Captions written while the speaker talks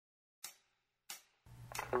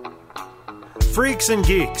Freaks and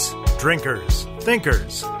geeks, drinkers,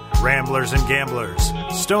 thinkers, ramblers and gamblers,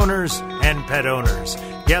 stoners and pet owners.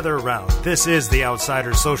 Gather around. This is the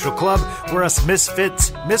Outsiders Social Club, where us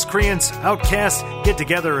misfits, miscreants, outcasts get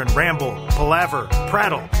together and ramble, palaver,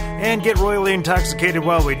 prattle, and get royally intoxicated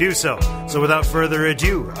while we do so. So without further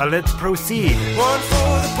ado, let's proceed. One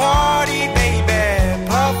for the party, baby.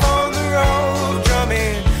 Pop on the road,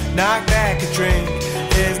 drumming, knock back a drink.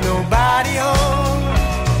 There's nobody home.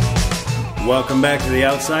 Welcome back to the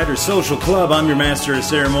Outsiders Social Club. I'm your master of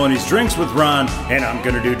ceremonies, Drinks with Ron, and I'm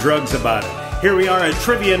going to do drugs about it. Here we are at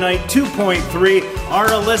Trivia Night 2.3. Our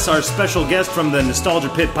Alyssa, our special guest from the Nostalgia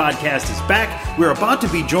Pit podcast, is back. We're about to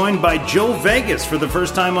be joined by Joe Vegas for the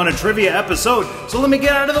first time on a trivia episode, so let me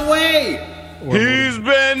get out of the way. He's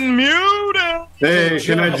been muted. Hey,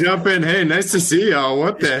 can I jump in? Hey, nice to see y'all.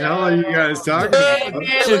 What the hell are you guys talking about?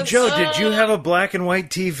 So, Joe, did you have a black and white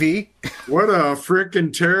TV? What a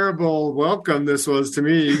freaking terrible welcome this was to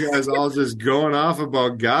me. You guys all just going off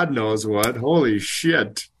about God knows what. Holy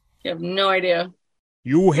shit. You have no idea.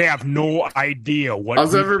 You have no idea what.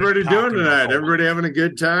 How's everybody doing tonight? About. Everybody having a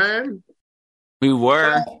good time? We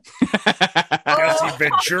were. Jesse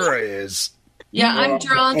Ventura is. Yeah, I'm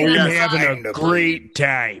drunk. I'm having a great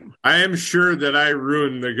time. I am sure that I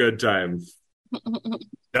ruined the good time.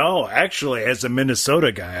 No, actually, as a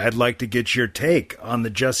Minnesota guy, I'd like to get your take on the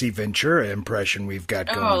Jesse Ventura impression we've got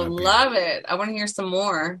going on. Oh, love it. I want to hear some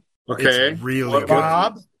more. Okay. It's really good.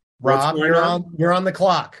 Rob, you're on the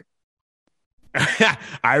clock.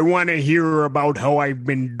 I want to hear about how I've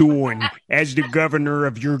been doing as the governor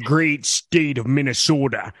of your great state of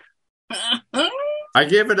Minnesota. I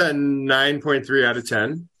gave it a 9.3 out of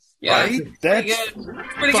 10. Yeah, right? That's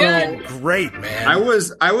pretty good. Great, man. I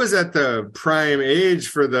was at the prime age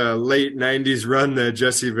for the late 90s run that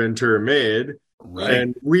Jesse Ventura made. Right.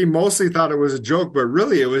 And we mostly thought it was a joke, but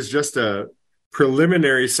really it was just a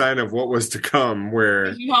preliminary sign of what was to come.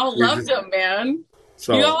 Where you all loved him, man.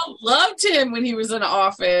 So, you all loved him when he was in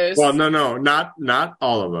office. Well, no, not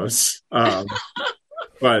all of us.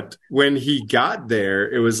 But when he got there,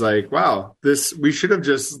 it was like, wow, we should have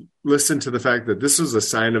just listened to the fact that this was a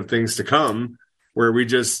sign of things to come, where we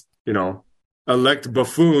just, elect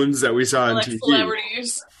buffoons that we saw on TV.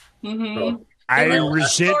 Celebrities. Mm-hmm. So, I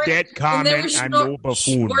resent that comment. I'm no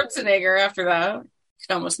buffoon. Schwarzenegger after that. I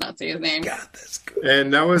could almost not say his name. God, that's good.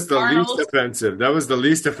 And that was the Arnold. least offensive. That was the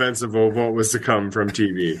least offensive of what was to come from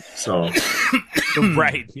TV. So,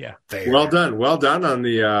 right, yeah. Fair. Well done on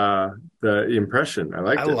the impression. I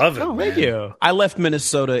liked it. I love it. Oh, man. thank you. I left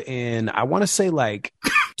Minnesota in, I want to say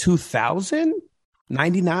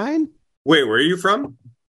 2099. Wait, where are you from?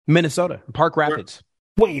 Minnesota, Park Rapids.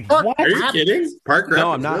 Wait, what? Are you kidding? Park Rapids?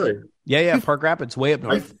 No, I'm not. Really? Yeah, Park Rapids, way up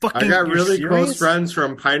north. I got really serious? close friends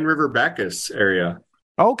from Pine River Bacchus area.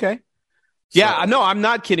 Oh, okay. Yeah, no, I'm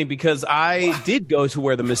not kidding, because I did go to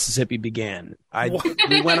where the Mississippi began.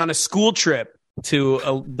 We went on a school trip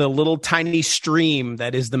to the little tiny stream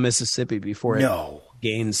that is the Mississippi before it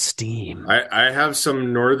gains steam. I have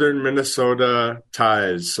some northern Minnesota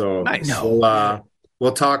ties, so nice.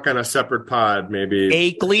 We'll talk on a separate pod, maybe.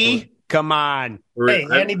 Akeley? Come on. Hey,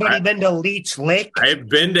 anybody been to Leech Lake? I've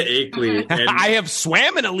been to Akeley. And I have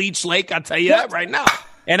swam in a Leech Lake, I'll tell you that right now.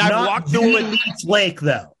 And I've walked through it. Leech Lake,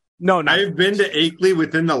 though. No. I've been to Akeley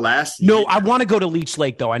within the last No, year. I want to go to Leech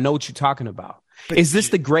Lake, though. I know what you're talking about. Is this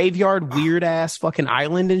the graveyard, weird-ass fucking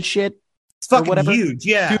island and shit? It's fucking huge,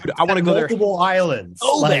 yeah. Dude, I want to go there. Multiple islands.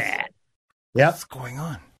 That. Yep. What's going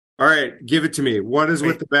on? All right, give it to me. What is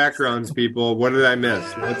with the backgrounds, people? What did I miss?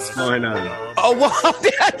 What's going on? Oh, wow.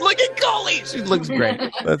 Look at Coley. She looks great.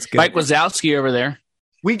 That's good. Mike Wazowski over there.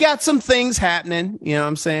 We got some things happening. You know what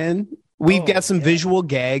I'm saying? We've got some visual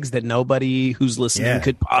gags that nobody who's listening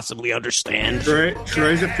could possibly understand.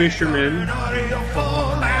 Troy's a fisherman. All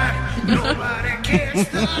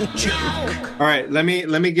right, let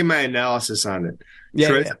me give my analysis on it.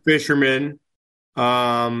 Troy's a fisherman.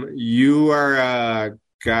 You are a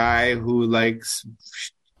guy who likes,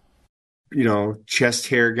 chest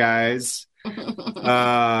hair guys.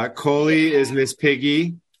 Coley is Miss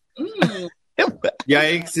Piggy.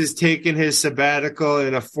 Yikes is taking his sabbatical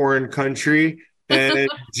in a foreign country, and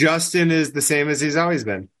Justin is the same as he's always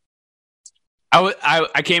been.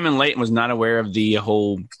 I came in late and was not aware of the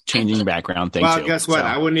whole changing background thing. Well, guess what? So.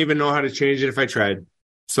 I wouldn't even know how to change it if I tried.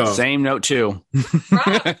 So same note too.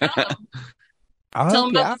 Tell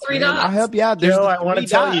them about the three dots. I'll help you out. There's Joe, the I want to three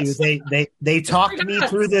tell dots. you, they talked me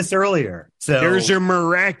through this earlier. So There's a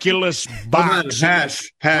miraculous box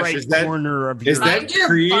Hash, right is that corner of is your that Find your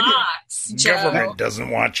Creed? box, Joe. Government doesn't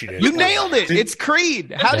want you to. You nailed it. It's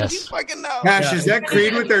Creed. How did Yes. you fucking know? Hash, is that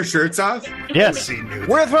Creed with their shirts off? Yes. See new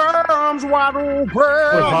with her arms wide open.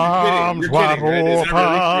 Arms You're wide kidding, right? Is that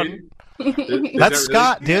really open. Creed? Is That's that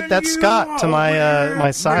Scott, dude. That's Scott to my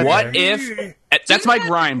my side. What there. if? That's Mike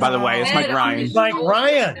Ryan, by the way. It's Mike Ryan. Mike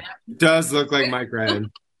Ryan. Really? Does look like Mike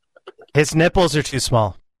Ryan. His nipples are too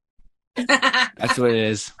small? That's what it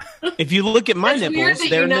is. If you look at my That's weird nipples, that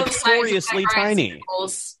they're you know the size of notoriously Mike Ryan's tiny,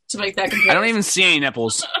 nipples to make that comparison. I don't even see any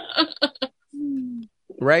nipples.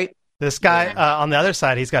 right? This guy on the other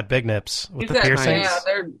side, he's got big nips with He's the got- piercings. Yeah,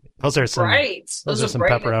 they're Those are some. bright. Those are some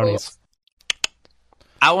bright pepperonis. nipples.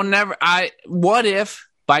 I will never. What if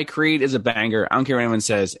by Creed is a banger? I don't care what anyone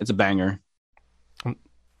says. It's a banger.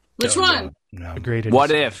 Which one? No. Agreed.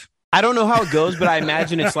 What if? I don't know how it goes, but I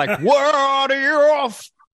imagine it's like, "What are you off?"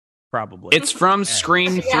 Probably. It's from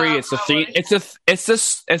Scream Yeah, 3. It's the theme.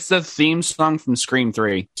 It's the theme song from Scream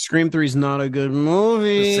 3. Scream 3 is not a good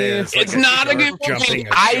movie. It's not a good movie.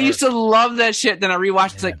 I used to love that shit. Then I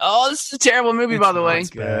rewatched. It's like, oh, this is a terrible movie, by the way.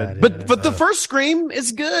 Bad, But the first Scream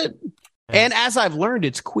is good. And as I've learned,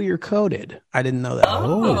 it's queer coded. I didn't know that.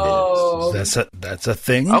 Oh. That's a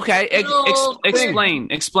thing. Okay, No.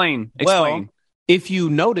 explain. Well, if you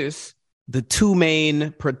notice, the two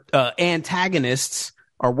main antagonists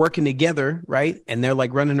are working together, right? And they're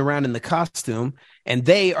like running around in the costume, and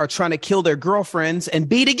they are trying to kill their girlfriends and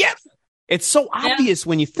be together. It's so obvious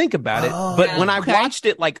when you think about it. Oh, But yeah. when I Okay. watched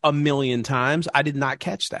it like a million times, I did not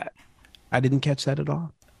catch that. I didn't catch that at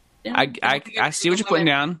all. I see what you're putting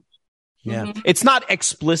down. Yeah. Mhm. It's not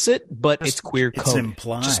explicit, but it's queer It's coded.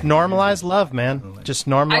 implied. Just normalize love, man. Just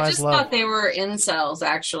I normalize just love. thought they were incels,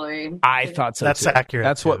 actually. I thought so. That's too. accurate,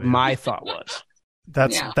 That's what too, my thought was.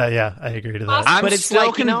 That's Yeah. that. Yeah, I agree to that. Awesome. I'm But it's still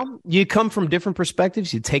like, you come from different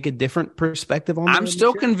perspectives. You take a different perspective on I'm the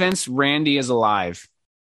still material. convinced Randy is alive.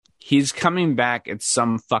 He's coming back at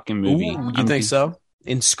some fucking movie. Ooh, you I'm think so?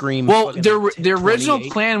 In Scream. Well, fucking the original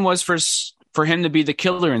 28? plan was for him to be the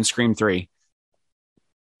killer in Scream 3.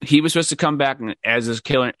 He was supposed to come back as a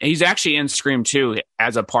killer. He's actually in Scream 2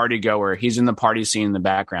 as a party goer. He's in the party scene in the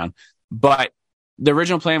background. But the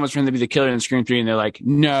original plan was for him to be the killer in Scream 3, and they're like,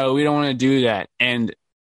 no, we don't want to do that. And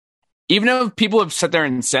even though people have sat there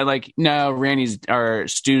and said, like, no, Randy's or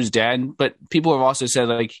Stu's dead, but people have also said,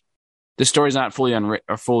 like, the story's not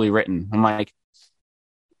fully written. I'm like,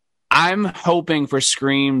 I'm hoping for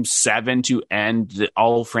Scream 7 to end the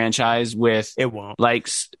whole franchise with It won't. like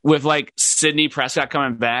Sidney Prescott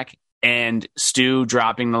coming back and Stu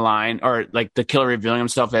dropping the line, or like the killer revealing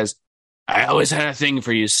himself as, I always had a thing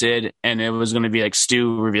for you, Sid. And it was going to be like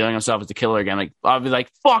Stu revealing himself as the killer again. Like, I'll be like,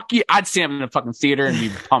 fuck you. I'd stand up in the fucking theater and be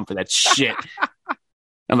pumped for that shit.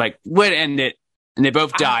 I'm like, would end it. And they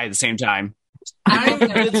both die at the same time.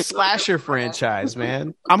 Good slasher franchise,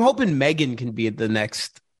 man. I'm hoping Megan can be the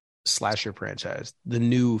next slasher franchise, the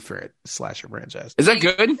new slasher franchise. Is that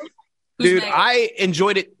good? Dude, I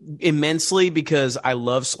enjoyed it immensely because I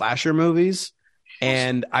love slasher movies,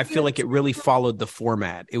 and I feel like it really followed the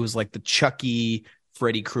format. It was like the Chucky,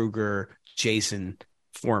 Freddy Krueger, Jason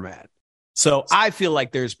format. So I feel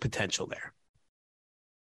like there's potential there.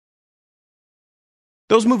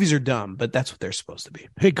 Those movies are dumb, but that's what they're supposed to be.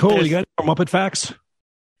 Hey, Cole, you got any more Muppet facts?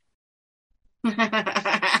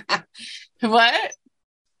 What?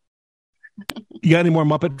 You got any more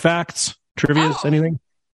Muppet facts? Trivias? Oh. Anything? By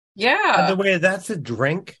Yeah. the way, that's a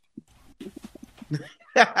drink.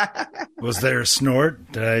 Was there a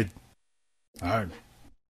snort? Did I?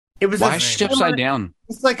 It was Why a is she upside down?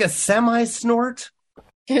 It's like a semi-snort.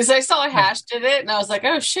 Because I saw Hash did it, and I was like,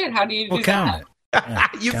 oh, shit, how do you do Well, count that? it. Yeah,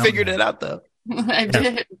 You count figured it out, though. I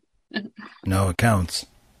did. No, it counts.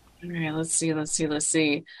 All right, let's see. I didn't do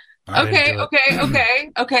it.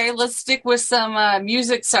 Okay. Let's stick with some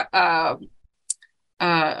music part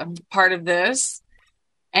of this.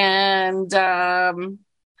 And I don't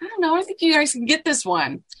know. I think you guys can get this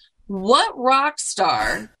one. What rock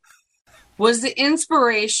star was the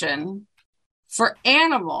inspiration for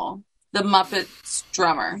Animal, the Muppets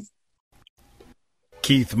drummer?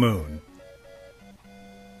 Keith Moon.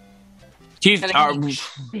 Keith, Got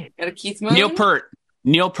a Keith Moon? Neil Peart.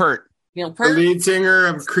 Neil The Peart? lead singer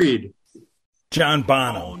of Creed. John Oh,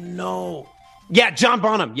 Bonham. no. Yeah, John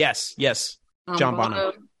Bonham. Yes. John Bonham.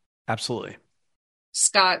 Bonham. Absolutely.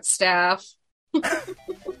 Scott Staff. All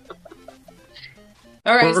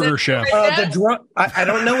right. is Burger that- Chef. The drum. I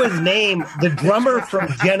don't know his name. The drummer from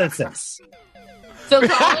Genesis. Phil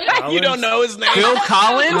Collins? You don't know his name? Phil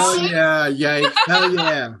Collins? Oh yeah, hell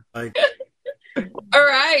yeah! Like, All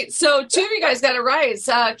right. So 2 of you guys got it right. It's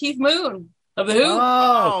Keith Moon of The Who.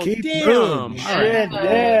 oh, Keith damn. Moon. Shit,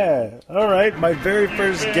 yeah. All right, my very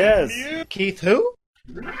first guess. Keith who?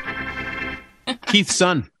 Keith's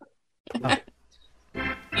son.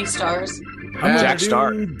 He stars. I'm gonna Jack do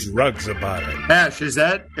Starr. drugs about it. Ash, is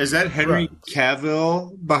that Henry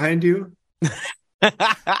Cavill behind you?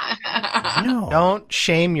 No, Don't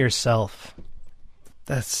shame yourself.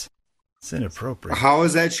 that's inappropriate. How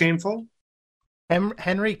is that shameful?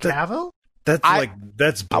 Henry Cavill? That's I-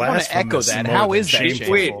 that's I wanna blasphemous. echo that. more How than is that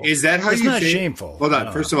shameful. Wait, is that how It's you not say? shameful. Hold on.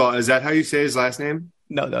 No. First of all, is that how you say his last name?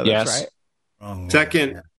 No, that's Yes. right. Wrong word.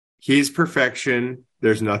 Second, he's perfection.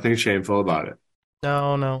 There's nothing shameful about it.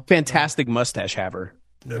 No. Fantastic mustache haver.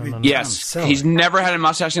 Yes. He's never had a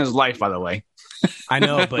mustache in his life, by the way. I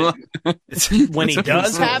know, but when he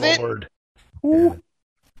does have it,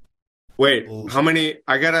 Wait, Bullshit. how many?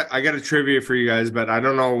 I got a trivia for you guys, but I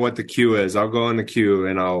don't know what the queue is. I'll go in the queue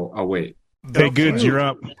and I'll wait. Hey, Goods, you're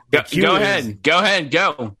up. Queue Go is- ahead.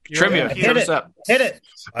 Go. Trivia. Hit Hit us it. up. Hit it.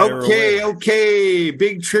 Fire away. Okay.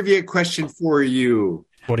 Big trivia question for you.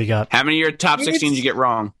 What do you got? How many of your top 16 did you get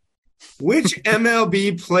wrong? Which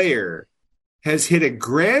MLB player has hit a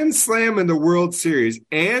grand slam in the World Series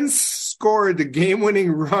and scored the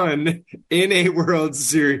game-winning run in a World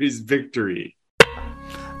Series victory?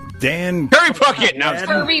 Dan. Kirby Puckett. No, it's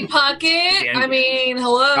Kirby Puckett. I mean,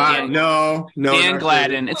 hello. No. Dan not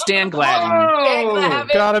Gladden. It's Dan Gladden. Dan Oh,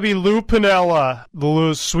 Glavine. Gotta be Lou Pinella.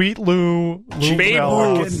 Sweet Lou Babe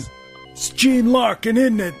Pinella. Ruth. It's Gene Larkin,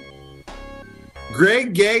 isn't it?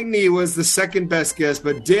 Greg Gagne was the second best guess,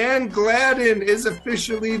 but Dan Gladden is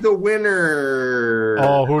officially the winner.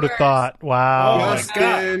 Oh, who'd have thought? Wow. my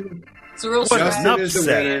Justin, It's a real Justin strap. is the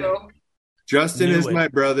upset. winner. Justin Knew is it. my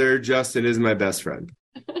brother. Justin is my best friend.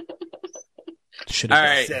 should All have.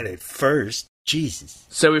 right. Said it first. Jesus.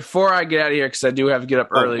 So before I get out of here, because I do have to get up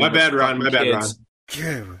early. my with bad, Ron. fucking My bad, kids.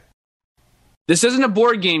 Yeah. This isn't a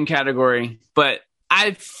board game category, but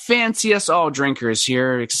I fancy us all drinkers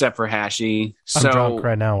here, except for Hashi. I'm So drunk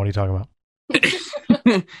right now. What are you talking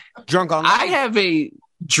about? Drunk on I have a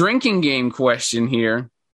drinking game question here.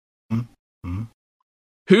 Mhm.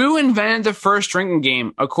 Who invented the first drinking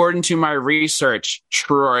game, according to my research,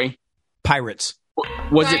 Troy? Pirates.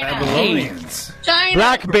 Was it A? Babylonians. China.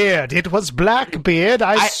 Blackbeard. It was Blackbeard.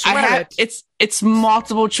 I swear it. It's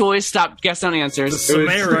multiple choice. Stop guessing on answers.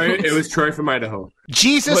 Sumerians. It was Troy from Idaho.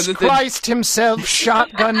 Jesus Was it the- Christ himself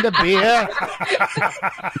shotgunned a beer.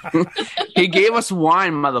 He gave us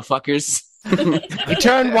wine, motherfuckers. He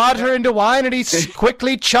turned water into wine and he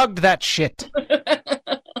quickly chugged that shit.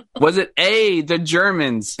 Was it A, the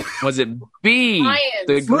Germans? Was it B, Lions.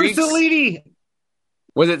 the Greeks? Mussolini.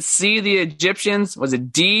 Was it C, the Egyptians? Was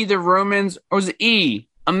it D, the Romans? Or was it E,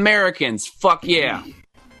 Americans? Fuck yeah.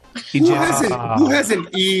 Who has an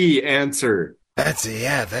E answer? That's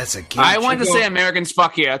a game. I wanted to say Americans.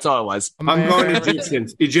 Fuck yeah. That's all it was. I'm going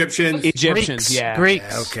Egyptians. Egyptians. Egyptians, yeah. Greeks.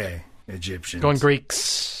 Yeah, okay. Egyptians. Going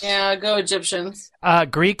Greeks. Yeah, go Egyptians.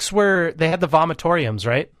 Greeks they had the vomitoriums,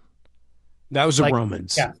 right? That was the Like-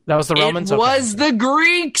 Romans. Yeah. That was the Romans? It Okay. was the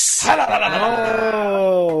Greeks.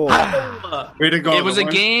 Oh. Way to go. It was the a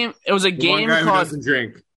one- game. It was a the one game guy who called. doesn't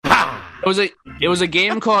drink. It was a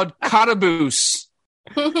game called Cataboose.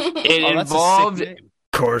 It Oh, that's a sick involved. name.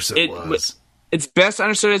 Of course it It was. It's best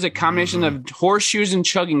understood as a combination of horseshoes and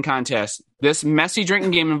chugging contest. This messy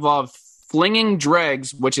drinking game involved flinging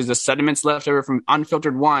dregs, which is the sediments left over from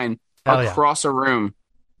unfiltered wine, Hell yeah. across a room.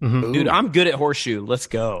 Mhm. Dude, I'm good at horseshoe. Let's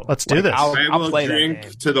go. Let's do this. I I'll will play that drink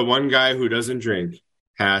game. to the one guy who doesn't drink.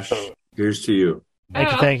 Hash. Here's to you.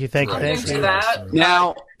 Thank you. I'll do that.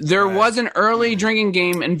 Now, there was an early drinking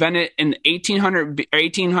game invented in 1800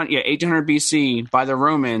 BC by the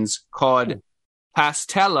Romans called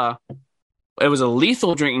Pastella. It was a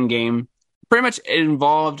lethal drinking game. Pretty much it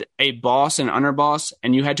involved a boss and underboss,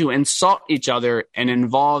 and you had to insult each other and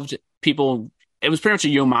involved people. It was pretty much a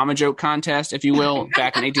Yo Mama joke contest, if you will,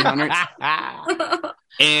 back in 1800s.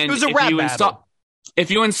 And It was a rap battle. If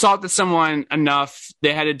you insulted someone enough,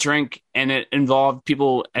 they had to drink, and it involved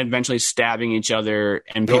people eventually stabbing each other,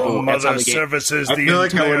 and people. Your That's how mother the game. services I the feel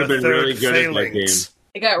like I entire would have been really third good at that phalanx. game.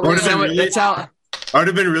 It got What is really it? really- That's how. I would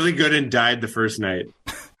have been really good and died the first night.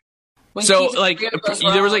 when So Keith like Moon goes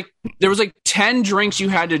there was like 10 drinks you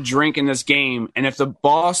had to drink in this game, and if the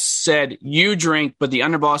boss said you drink but the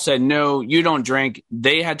underboss said no, you don't drink,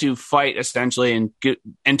 they had to fight essentially and get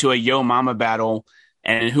into a Yo Mama battle,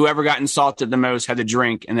 and whoever got insulted the most had to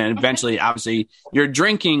drink, and then eventually obviously you're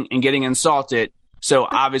drinking and getting insulted, So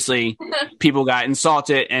obviously, people got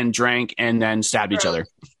insulted and drank and then stabbed each other.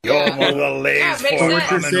 You're one of the lays makes for sense. What you're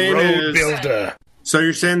common saying road is- builder. So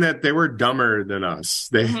you're saying that they were dumber than us?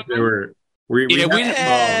 They were. Yeah, we-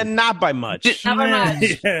 And not by much. Not by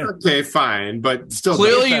much. Yeah. Okay, fine, but still.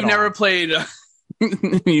 Clearly, If at you've never all. played.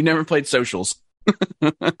 You never played socials. I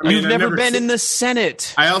mean, You've I never been se- in the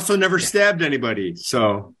Senate. I also never stabbed anybody.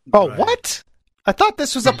 So Oh, Right. what? I thought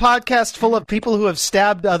this was a podcast full of people who have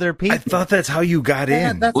stabbed other people. I thought that's how you got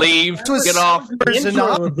in. Leave. was Get off. This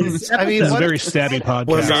I mean, episode. what- Very stabby podcast.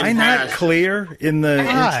 Was I not Ash. clear in the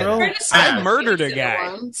God. intro? I murdered a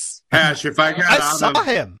guy. Once. Ash, if I got I out saw of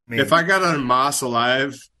him. if I got on Moss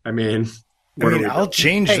alive, I mean, what are we I'll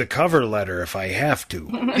change Hey. the cover letter if I have to.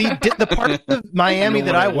 The part of Miami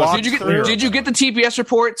that I walked through. Did you get the TPS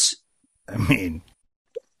reports? I mean,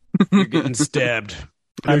 You're getting stabbed.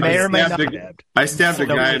 I may or may not. I stabbed a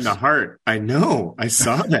No, guy it's- in the heart. I know. I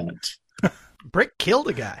saw that. Brick killed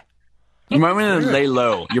a guy. You might want to lay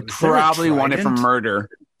low. You're Is there a probably wanted for trident? murder.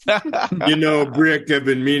 You know, Brick, I've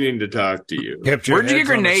been meaning to talk to you. kept your Where'd you get heads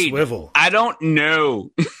on a grenade? swivel. I don't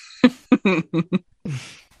know.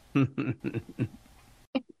 I'm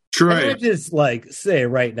Troy, gonna just like say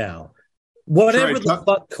right now, whatever Troy, the talk-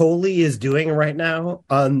 fuck Coley is doing right now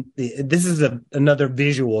this is another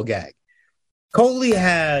visual gag. Coley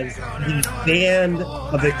has the band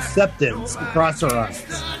of acceptance across our eyes.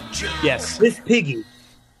 Yes. This piggy,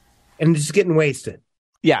 and just getting wasted.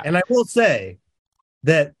 Yeah. And I will say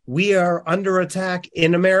that we are under attack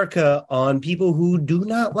in America on people who do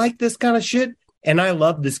not like this kind of shit, and I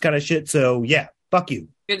love this kind of shit. So yeah, fuck you.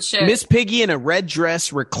 Good shit. Miss Piggy in a red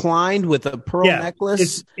dress, reclined with a pearl Yeah,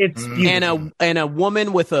 necklace, It's beautiful. and a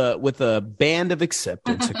woman with a band of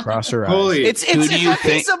acceptance across her eyes. Holy, It's who do you a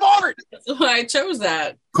think- piece of art. That's why I chose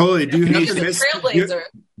that. Coley, do you have He's a a Miss? trailblazer.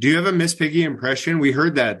 Do you have a Miss Piggy impression? We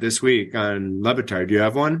heard that this week on Levitar. Do you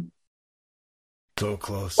have one? So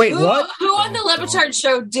close. Wait, Who, what? who on the Don't. Levitard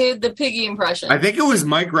show did the piggy impression? I think it was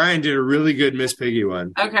Mike Ryan did a really good Miss Piggy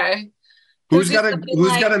one. Okay. Who's Who got did a something Who's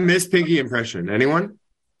like- got a Miss Piggy impression? Anyone?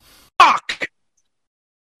 Fuck.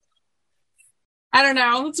 I don't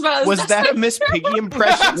know. It's about Was that a Miss Piggy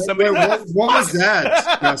impression? Somebody What was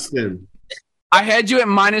that, Dustin? I had you at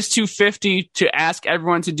minus 250 to ask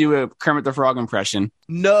everyone to do a Kermit the Frog impression.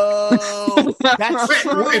 No, that's Wait,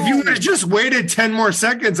 true. if you would have just waited 10 more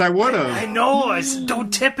seconds, I would I have. know. I said, don't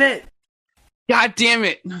tip it. God damn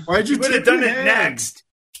it. Why'd you You would have tip done your it hand? next.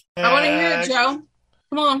 I want to hear it, Joe.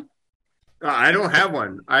 Come on. I don't have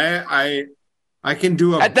one. I can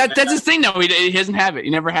do a. That's his thing, though. He doesn't have it. He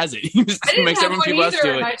never has it. He just I didn't makes have everyone one people else either,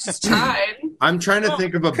 do and I it. just tried. I'm trying to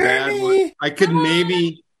think of a bad one. I could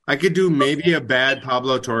maybe. I could do maybe a bad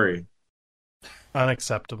Pablo Torre.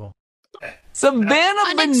 Unacceptable.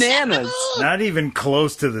 Savannah Bananas. Not even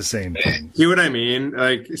close to the same thing. See what I mean?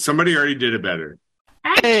 Like somebody already did it better.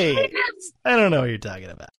 Hey, I don't know what you're talking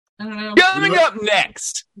about. I don't know. Coming up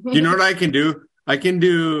next. You know what I can do? I can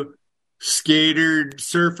do skater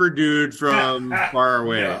surfer dude from far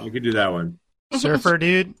away. I could do that one. Surfer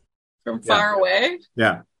dude. From far away?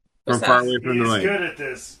 Yeah, from What's far that? away from the lake. at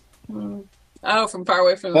this. Oh, from far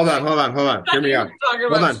away from the Hold lake. on. Hear me out. Talking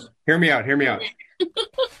Hold about- on. Hear me out.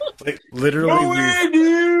 Like literally, we've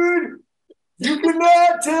dude. You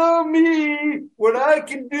cannot tell me what I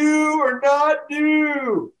can do or not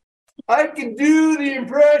do. I can do the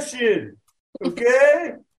impression.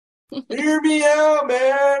 Okay? Hear me out,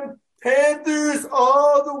 man. Panthers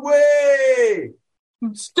all the way.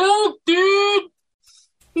 Stop, dude.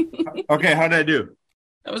 Okay, how'd I do?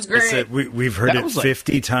 That was I great. said we've heard That it was like-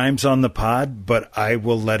 50 times on the pod, but I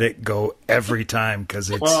will let it go every time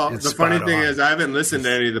because it's. Well, it's the funny spot thing on. is, I haven't listened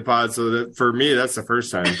to any of the pods, so that for me, that's the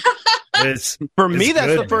first time. it's For me, it's that's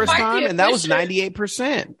good, the first man. time, and that was Why can't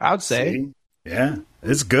 98%. I would say. See? Yeah,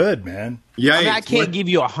 it's good, man. Yikes! I mean, I can't what, give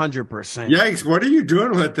you 100%. yikes! What are you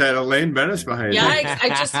doing with that Elaine Bennis behind you? Yikes. I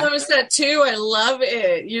just noticed that too. I love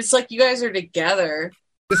it. It's like you guys are together.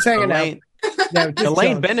 Just hanging out. Elaine, Yeah, just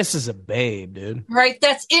Elaine chilling. Bennis is a babe, dude. Right?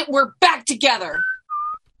 That's it. We're back together.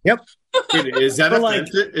 Wait, is that But, like-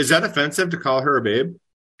 offensive? Is that offensive to call her a babe?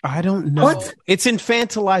 I don't know. What? It's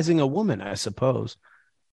infantilizing a woman, I suppose.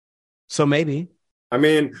 So maybe. I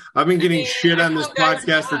mean, I've been getting mean, shit on I this know guys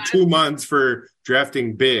podcast for not. 2 months for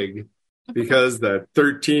drafting big because the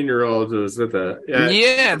 13-year-old was with the.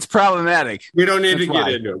 Yeah, it's problematic. We don't need to That's get why.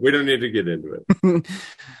 into it. We don't need to get into it.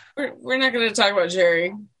 We're not going to talk about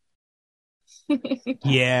Jerry.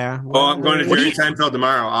 Yeah. Oh, I'm going to What do Jerry you- Seinfeld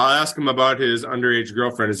tomorrow. I'll ask him about his underage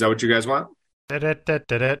girlfriend. Is that what you guys want?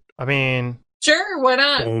 I mean, Sure, why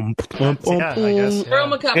not? yeah, I guess. Throw him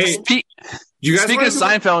Yeah. a couple. Hey, Spe- You guys Speaking want of to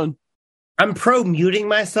Seinfeld, I'm pro muting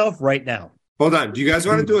myself right now. Hold on. Do you guys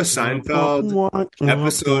want to do a Seinfeld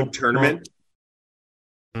episode tournament?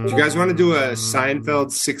 Do you guys want to do a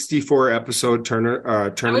Seinfeld 64 episode tournament? I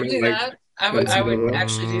would do that. I would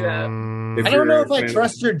actually do that. I don't know if I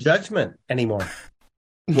trust your judgment anymore.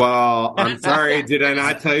 Well, I'm sorry. Did I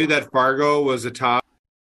not tell you that Fargo was a top?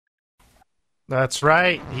 That's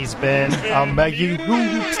right. He's been a muted.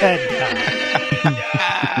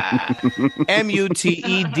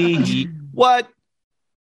 MUTED. What?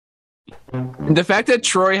 The fact that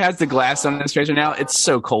Troy has the glass on his face right now, it's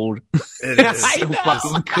so cold. It So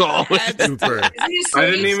fucking cold. Super. I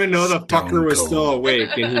didn't even know the fucker was still awake,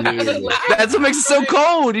 and he knew. That's what makes it so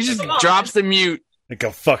cold. He just drops the mute. Like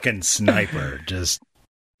a fucking sniper, just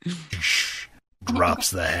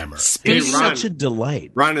drops the hammer. Hey, It's Ron. such a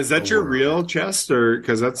delight. Ron, is that your real chest, or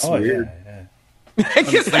because that's weird?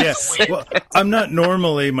 Yeah. Well, I'm not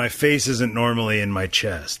normally. My face isn't normally in my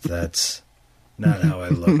chest. That's not how I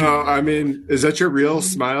look. No, I mean, is that your real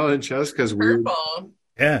smile and chest? Because weird. Purple.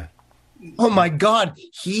 Yeah. Oh my God.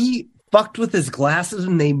 He fucked with his glasses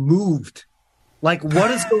and they moved. Like,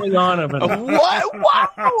 what is going on over there?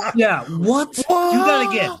 What? Yeah, what? Do that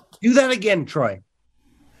again. Do that again, Troy.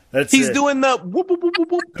 That's He's it. doing the whoop, whoop, whoop,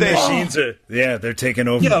 whoop, whoop The thing. machines are. Yeah, they're taking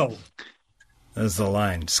over. Yo, That's the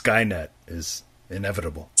line. Skynet is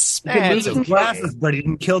inevitable. he can lose his okay. glasses, but he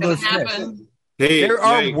didn't kill Gonna those fish. happen. Hey, There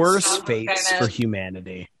are yikes. worse fates for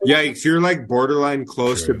humanity. Yikes! You're like borderline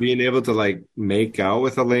close True. to being able to like make out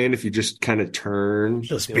with Elaine if you just kind of turn.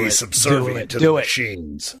 Just Do be it. subservient Do it. to Do the it.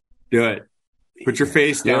 machines. Do it. Put your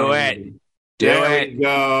face down. Do it. Do There it. we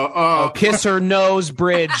go. Oh, Oh, kiss her nose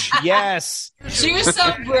bridge. Yes. She was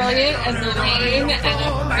so brilliant as Elaine and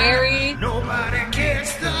a very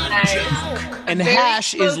nice. And Very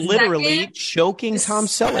Hash is close literally second. choking Tom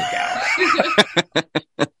Selleck out.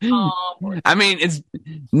 I mean, it's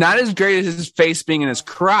not as great as his face being in his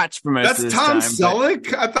crotch for most that's of this Tom time. but-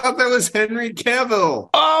 Selleck. I thought that was Henry Cavill.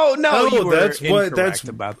 Oh no, Oh, you were that's what- incorrect that's-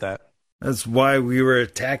 about that. That's why we were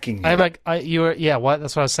attacking you. I'm like, you were, yeah. What?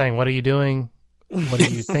 That's what I was saying. What are you doing? What are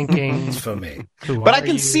you thinking? It's for me. Who But I are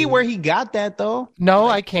can you? see where he got that though. No,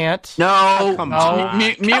 I can't. No, Come mute, on.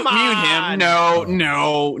 mute, Come mute on.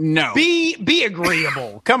 him. No. Be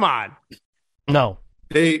agreeable. Come on. No.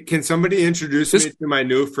 Hey, can somebody introduce me to my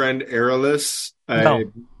new friend Aerolus? I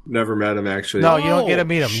No. never met him actually. No, you don't get to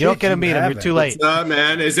meet him. shit, You don't get to you meet him. You're haven't. too late. What's up,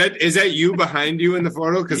 man? Is that you behind you in the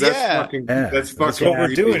photo? Because that's Yeah. fucking. Yeah, That's that's fucking. what we're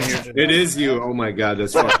creepy. doing here tonight. It is you. Oh my god,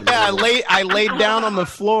 that's fucking. I laid down on the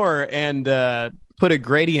floor and put a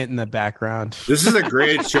gradient in the background. This is a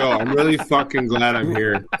great show. I'm really fucking glad I'm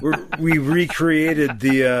here. We recreated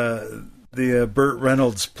the Burt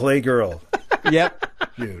Reynolds Playgirl. Yep.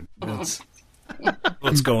 Dude, that's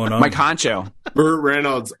what's going on. Mike Honcho. Burt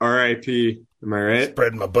Reynolds, R.I.P. Am I right?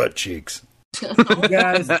 Spread my butt cheeks. You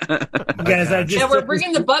guys, I just Yeah, we're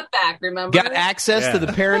bringing the butt back. Remember? Got access Yeah. to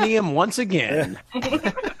the perineum once again.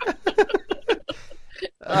 It's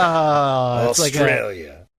like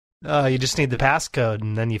Australia. you just need the passcode,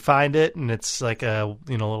 and then you find it, and it's like a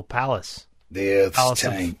little palace. The Earth's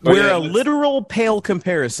Allison. tank. Oh, We're yeah, a that's- literal pale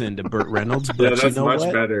comparison to Burt Reynolds, but Yeah, you that's know much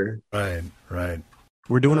what? better. Right.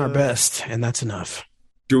 We're doing our best, and that's enough.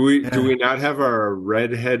 Do we not have a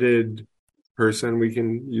redheaded person we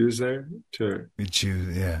can use there to? We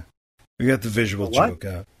choose. Yeah, we got the visual What? joke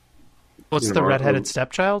out. What's You the know, redheaded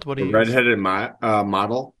stepchild? What do A you? redheaded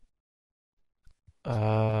model? I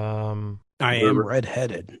am Whatever.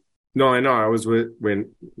 redheaded. No, I know. I was with.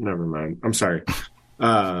 Never mind. I'm sorry.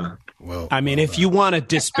 Well, I mean, if you want to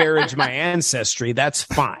disparage my ancestry, that's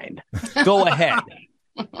fine. Go ahead.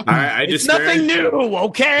 I It's disparage- nothing new,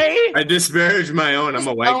 okay? I disparage my own. I'm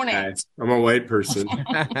a white Own guy. it. I'm a white person.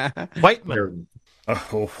 Whiteman.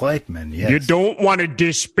 oh, white man, yes. You don't want to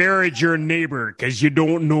disparage your neighbor because you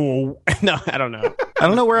don't know. No, I don't know. I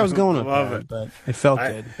don't know where I was going with Love that, it. but it felt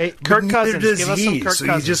I- good. Hey, Kirk Neither Cousins. does Give us he, some Kirk so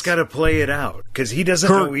Cousins. you just got to play it out because he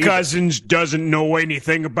doesn't know Kirk either. Cousins doesn't know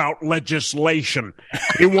anything about legislation.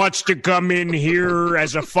 He wants to come in here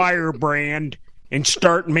as a firebrand and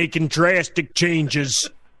start making drastic changes.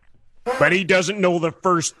 But he doesn't know the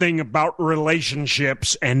first thing about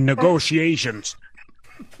relationships and negotiations.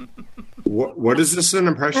 What is this an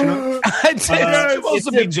impression of? It's supposed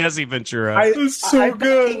to be Jesse Ventura. so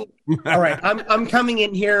good. All right, I'm coming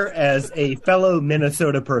in here as a fellow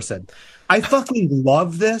Minnesota person. I fucking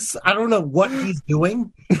love this. I don't know what he's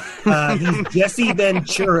doing. He's Jesse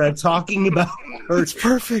Ventura talking about It's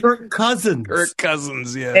perfect. Kirk Cousins. Kirk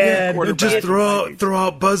Cousins, yeah. And Or just throw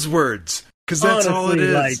out buzzwords because that's all it honestly,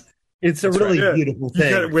 is. like, it's a really right. beautiful You got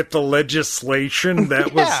thing. it with the legislation.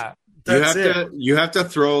 That was Yeah. that's it. You have to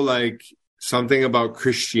throw like something about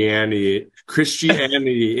Christianity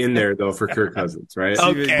in there though for Kirk Cousins, right?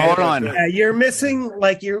 Okay, hold on. You're missing,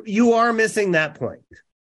 like you are missing that point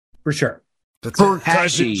for sure. Kirk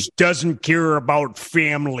Cousins doesn't care about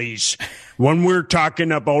families. When we're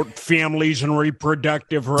talking about families and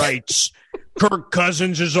reproductive rights, Kirk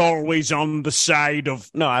Cousins is always on the side of.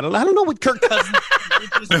 No, I don't know what Kirk Cousins.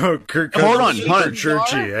 No, Kirk Cousins. Hold on, is hold on.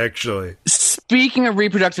 churchy, actually. Speaking of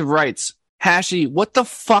reproductive rights, Hashi, what the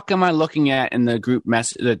fuck am I looking at in the group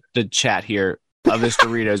the chat here of this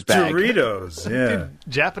Doritos bag? Doritos, yeah.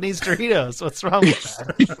 Japanese Doritos. What's wrong with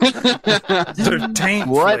that? They're taint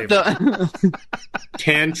What flavored. the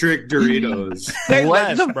Tantric Doritos.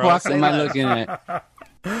 what the bro. fuck Say am I less. looking at?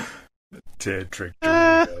 Tantric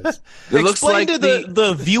Doritos. It looks Explain like to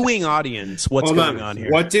the viewing audience what's Hold going on here.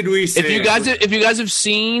 What did we say? if you guys have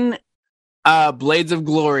seen Blades of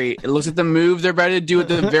Glory, it looks like the move they're about to do at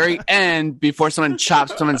the very end before someone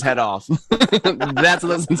chops someone's head off. That's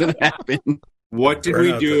what's going to happen. What did Burn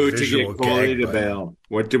we out do the to visual get Coley gag to button. bail?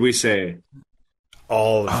 What did we say?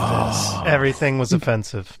 All of Everything was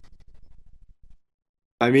offensive.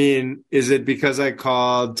 I mean, is it because I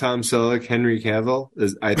called Tom Selleck Henry Cavill?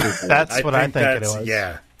 I think That's this. what I think it that's, was.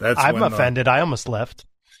 yeah. That's I'm when offended. I almost left.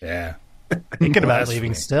 Yeah. Thinking about Blasphemy.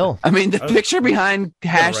 leaving still. I mean, the picture behind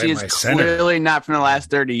Hashi write is my center. clearly not from the last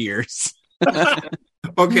 30 years.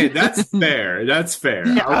 Okay, that's fair. That's fair.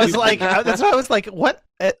 I was like, that's why I was like, what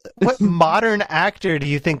modern actor do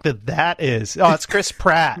you think that is? Oh, it's Chris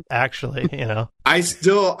Pratt, actually. You know, I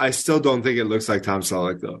still don't think it looks like Tom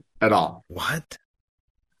Selleck though at all. What?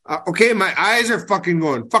 Okay, my eyes are fucking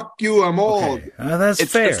going. Fuck you, I'm old. Okay. That's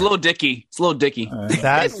It's fair. Little Dicky. It's Little Dicky.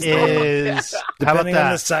 that is. How about Depending on the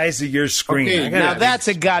that? size of your screen. Okay, I got Now a that's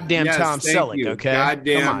a goddamn Yes, Tom thank Selleck, you. okay?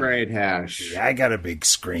 Goddamn Come on. right, Hash. big, I got a big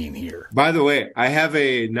screen here. By the way, I have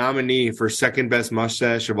a nominee for second best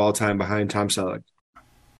mustache of all time behind Tom Selleck.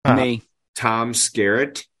 Me. Tom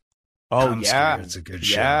Skerritt. Oh, Tom yeah. Skerritt's a good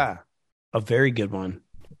show. Yeah. A very good one.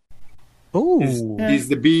 Ooh. He's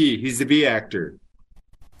the B. He's the B actor.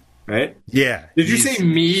 Right? Yeah. Did you he's- say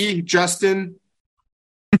me, Justin?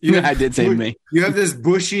 I did say me. You have this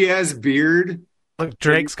bushy ass beard. Look,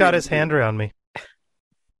 Drake's got his hand around me.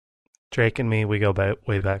 Drake and me, we go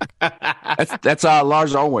way back. That's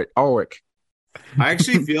Lars Ulrich. I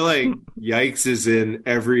actually feel like Yikes is in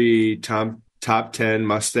every top 10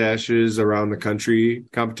 mustaches around the country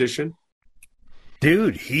competition.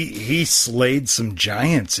 Dude, he slayed some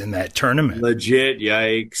giants in that tournament. Legit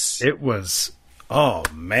Yikes. It was, oh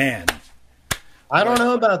man. I don't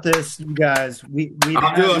know about this, you guys. We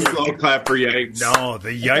I'll do a slow clap for Yikes. No, the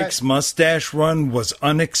Yikes mustache run was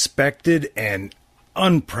unexpected and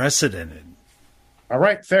unprecedented. All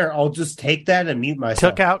right, fair. I'll just take that and mute myself.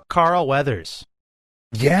 Took out Carl Weathers.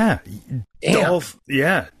 Yeah. Damn.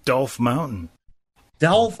 Dolph Mountain.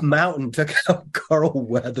 Dolph Mountain took out Carl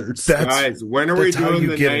Weathers. Guys, when are we that's how doing you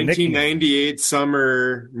the get a nickname. 1998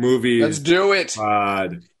 summer movies? Let's do it.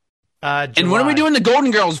 Pod? And when are we doing the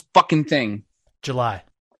Golden Girls fucking thing? July.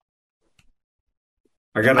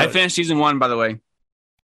 I finished season 1, by the way.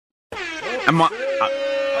 I'm on.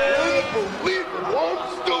 Unbelievable.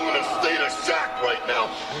 I'm still in a state of shock right now.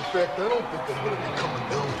 In fact, I don't think I'm going to be coming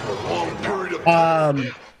down for a long period of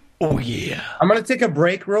time. Oh, yeah. I'm going to take a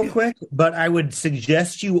break real quick, but I would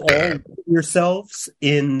suggest you all put yourselves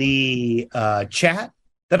in the chat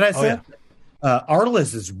that I sent.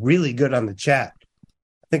 Arliss is really good on the chat.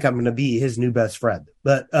 I think I'm going to be his new best friend.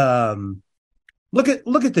 But look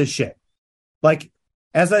at this shit. Like,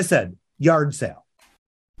 as I said, yard sale.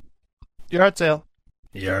 Yard sale.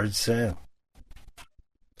 Yard sale.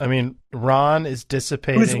 I mean, Ron is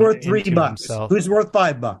dissipating. Who's worth $3? into himself. Who's worth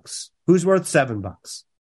 $5? Who's worth $7?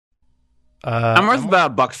 I'm worth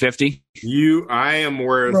about $1.50. I am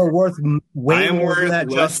worth. You're worth way I am more worth than that,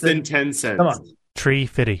 less Justin. than 10 cents. Come on. Tree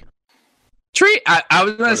Fitty. Tree. I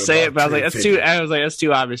was gonna What say it, about but I was like, that's too. $3.50? I was like, that's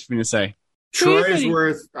too obvious for me to say. Troy's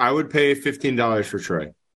worth. I would pay $15 for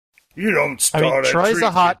Troy. You don't I start mean, at Troy's a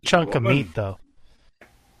hot $3.50, chunk of woman. meat, though.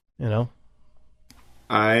 You know?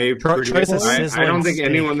 I Troy's a don't sizzling think steak.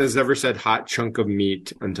 anyone has ever said hot chunk of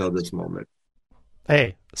meat until this moment.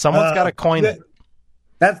 Hey, someone's got to coin it.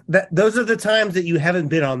 Those are the times that you haven't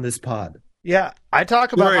been on this pod. Yeah, I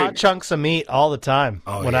talk about Right. hot chunks of meat all the time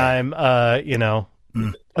when yeah.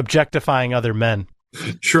 I'm, objectifying other men.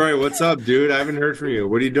 Troy, what's up, dude? I haven't heard from you.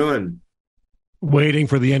 What are you doing? Waiting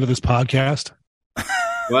for the end of this podcast.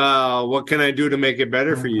 Well, what can I do to make it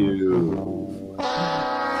better for you?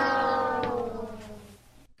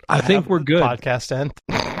 I think we're good. Podcast end.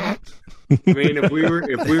 I mean, if we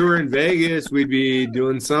were in Vegas, we'd be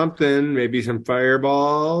doing something, maybe some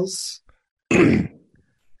fireballs.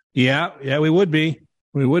 Yeah, we would be.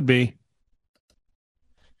 We would be.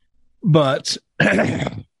 But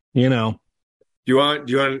you know. Do you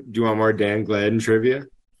want more Dan Gladden trivia?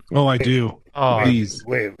 Oh, I do. Oh, please.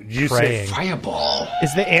 Wait, did you Praying. say Fireball?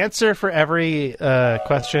 Is the answer for every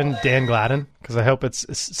question Dan Gladden? Because I hope it's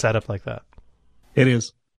set up like that. It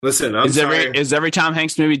is. Listen, I'm sorry. Is every Tom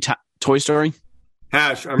Hanks movie Toy Story?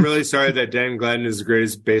 Hash, I'm really sorry that Dan Gladden is the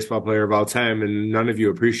greatest baseball player of all time, and none of you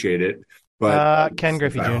appreciate it. But Ken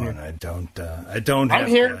Griffey Jr. I don't. I'm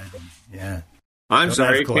here. Gladden. Yeah. I'm Don't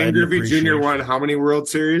sorry. have Ken Gladden Griffey Jr. appreciation. won how many World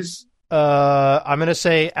Series? I'm going to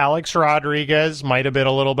say Alex Rodriguez might have been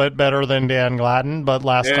a little bit better than Dan Gladden, but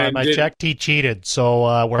last And time I checked, he cheated.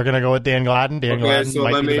 So we're going to go with Dan Gladden. Dan Okay, Gladden so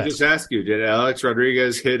might let be me the best. just ask you: did Alex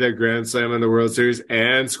Rodriguez hit a grand slam in the World Series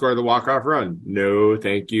and score the walk-off run? No,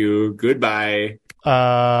 thank you. Goodbye.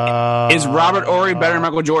 Is Robert Ory better than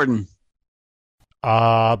Michael Jordan?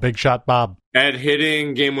 Big Shot Bob. At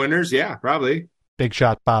hitting game winners? Yeah, probably. Big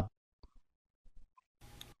Shot Bob.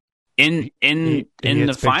 In He the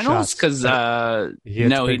hits big finals? shots. Because He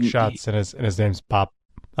hits big shots, and his name's Bob.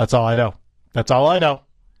 That's all I know.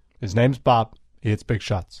 His name's Bob. He hits big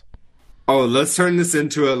shots. Oh, let's turn this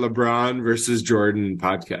into a LeBron versus Jordan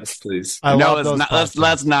podcast, please.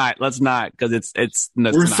 Let's not, because it's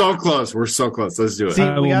We're so close. We're so close. Let's do it. See,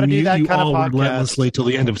 we got to do that you kind of all podcast. relentlessly till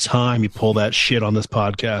the end of time. You pull that shit on this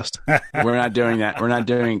podcast. We're not doing that. We're not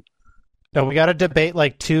doing. No, we got to debate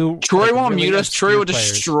like two. Troy like, won't really mute us. Troy will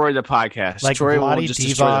players. destroy the podcast. Like Troy will Vlade just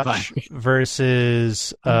destroy the Divac podcast.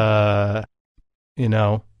 versus,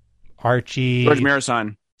 Archie. George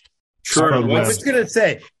Marathon. Troy, I was what's just gonna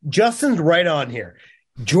say, Justin's right on here.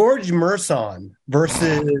 George Merson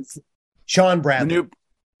versus Sean Bradley. Nope.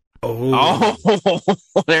 Oh,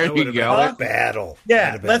 There that you would've go. been a battle. Yeah,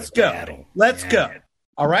 That'd have been let's a go. battle. Let's Yeah. go.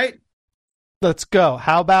 All right. Let's go.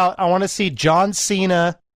 How about I want to see John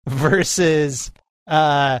Cena versus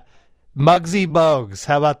Muggsy Bogues.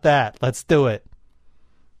 How about that? Let's do it.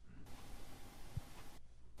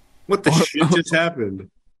 What the shit just happened?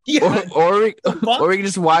 Yeah. Or we can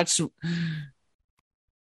just watch.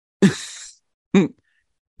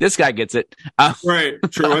 This guy gets it. Right,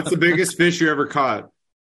 Troy. What's the biggest fish you ever caught?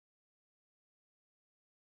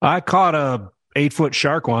 I caught a 8-foot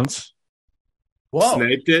shark once. Whoa.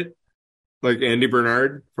 Sniped it, like Andy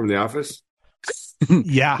Bernard from The Office.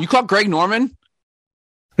 Yeah, You caught Greg Norman?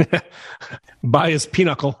 by his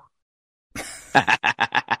pinnacle.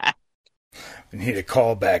 We need a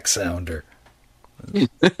callback sounder. We're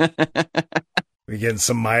getting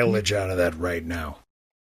some mileage out of that right now.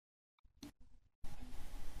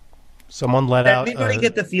 Someone let out. Anybody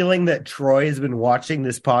get the feeling that Troy has been watching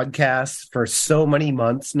this podcast for so many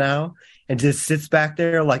months now and just sits back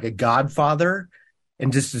there like a godfather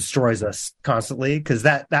and just destroys us constantly? Because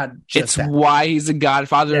that It's why he's a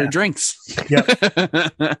godfather Yeah. of drinks.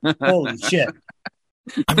 holy shit.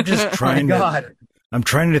 I'm just trying to. God. I'm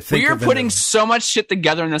trying to think. We are of putting so much shit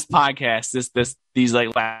together in this podcast. These like.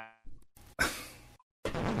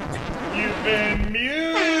 You've been muted.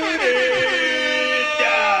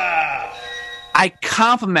 I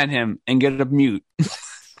compliment him and get a mute.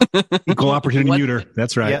 Equal opportunity What? muter.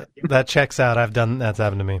 That's right. Yeah, that checks out. That's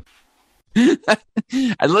happened to me.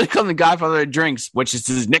 I literally call him the godfather of drinks, which is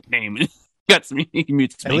his nickname. He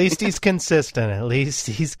mutes me. At least he's consistent.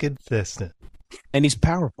 And he's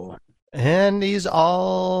powerful. And he's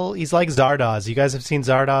like Zardoz. You guys have seen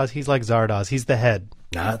Zardoz? He's like Zardoz. He's the head.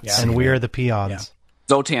 Not And we are the peons.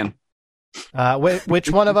 Zoltan. Which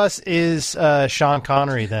one of us is Sean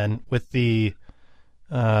Connery then with the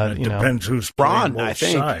It depends who's Ron, playing I both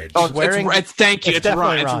think. sides. Oh, wearing- thank you. it's It's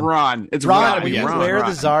Ron. definitely It's Ron. Ron. It's Ron, Ron. would you Yeah, wear Ron.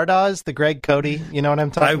 the Zardoz, the Greg Cody? You know what I'm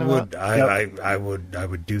I talking would. about? I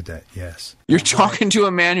would do that. Yes. You're talking to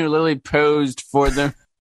a man who literally posed for the.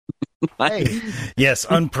 Hey, Yes.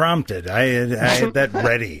 Unprompted. I had that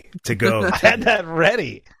ready to go. I had that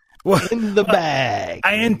ready Well, in the bag.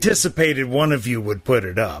 I anticipated one of you would put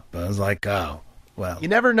it up. I was like, oh, well. You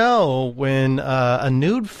never know when a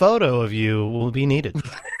nude photo of you will be needed.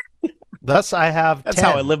 Thus, I have That's 10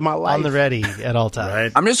 how I live my life. on the ready at all times.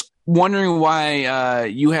 Right? I'm just wondering why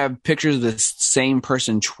you have pictures of the same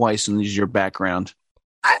person twice in your background.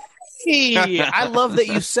 Hey, I love that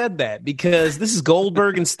you said that because this is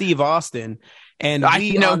Goldberg and Steve Austin, and I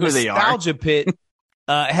we know on who they are. Nostalgia Pit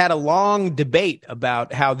had a long debate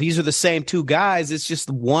about how these are the same two guys. It's just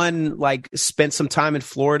one spent some time in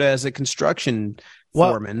Florida as a construction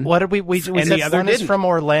foreman. What did we And said the other one is didn't. from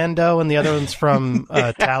Orlando and the other one's from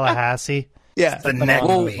Tallahassee. Yeah. The neck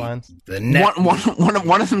Well, meat. The neck.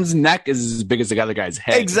 One of them's neck is as big as the other guy's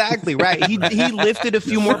head. Exactly right. He lifted a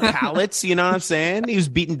few more pallets. You know what I'm saying? He was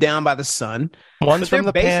beaten down by the sun. One's But from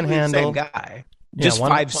the they're basically Panhandle. The same guy. Yeah, Just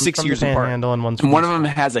one- 5-6 from the years apart. Panhandle and one's And one of them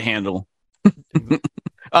has a handle.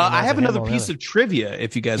 I have a another handle, piece of trivia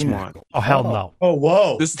if you guys want. Oh hell no! Oh,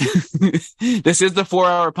 whoa. This this is the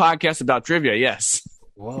 4-hour podcast about trivia. Yes.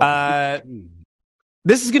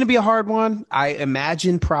 This is going to be a hard one. I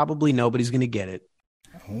imagine probably nobody's going to get it.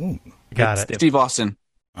 Got it. Steve Austin.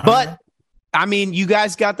 But I mean, you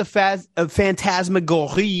guys got the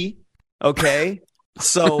phantasmagorie, okay?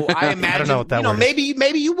 So I imagine, know what that word is.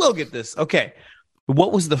 maybe you will get this. Okay,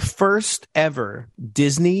 what was the first ever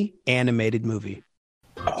Disney animated movie?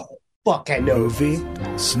 Fuck, I know. Movie?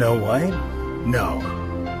 Snow White? No.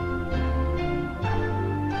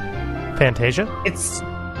 Fantasia? It's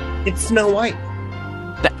Snow White.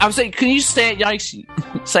 I was saying, can you say it,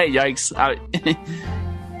 yikes? Say it, yikes.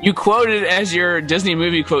 You quoted as your Disney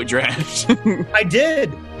movie quote draft. I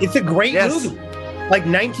did. It's a great Yes. movie. Like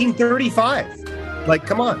 1935. Like,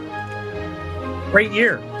 come on. Great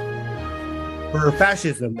year for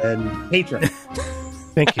fascism and hatred.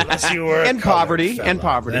 Thank you. Unless you were a And colored poverty, fella, and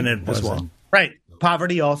poverty then it as well. wasn't. Right.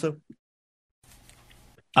 Poverty also.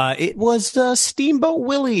 It was Steamboat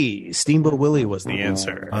Willie. Steamboat Willie was the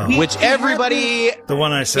answer, Oh. which everybody The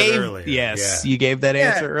one I said gave. earlier. Yes, Yeah. you gave that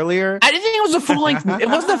answer earlier. I didn't think it was a full length. It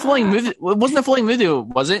wasn't a full length movie. It wasn't a full length movie,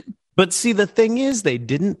 was it? But see, the thing is, they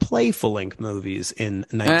didn't play full length movies in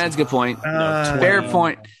 19. That's a good point. Fair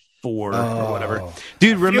point. Or whatever.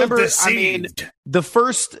 Dude, remember, I mean, the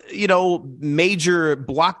first, major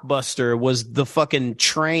blockbuster was the fucking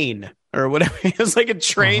train or whatever. It was like a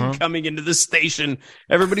train coming into the station.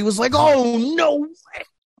 Everybody was like, oh, no way.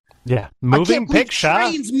 Yeah, I moving can't believe picture.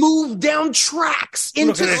 trains move down tracks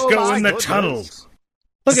into Look at it go in the tunnels.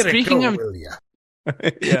 Look at it Speaking go, of- will ya?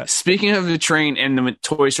 Yeah. Speaking of the train and the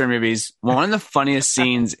Toy Story movies, one of the funniest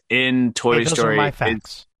scenes in Toy Hey, those are Story my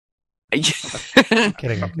facts. I'm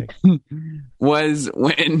kidding. was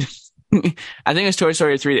when I think it's Toy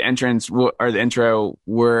Story 3, the entrance or the intro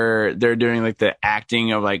where they're doing like the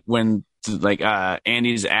acting of like when like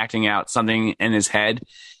Andy's acting out something in his head.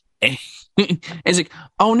 And it's like,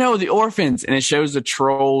 oh no, the orphans, and it shows the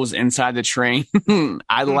trolls inside the train.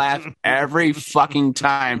 I laugh every fucking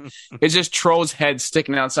time. It's just trolls' heads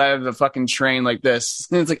sticking outside of the fucking train like this.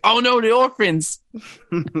 And it's like, oh no, the orphans.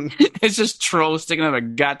 It's just trolls sticking out of a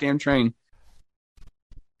goddamn train.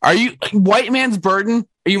 Are you White Man's Burden?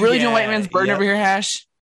 Are you really doing White Man's Burden over here, Hash?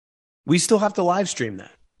 We still have to live stream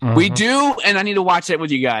that. We do, and I need to watch that with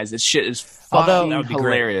you guys. This shit is Although- fucking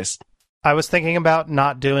hilarious. I was thinking about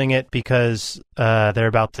not doing it because they're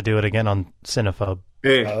about to do it again on Cinephobe.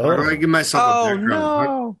 Hey, how do I give myself a background?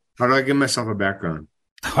 no. How do I give myself a background?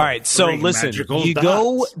 All right, so Three listen, magical you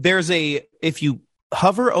dots. go, if you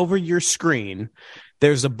hover over your screen,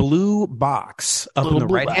 there's a blue box up in the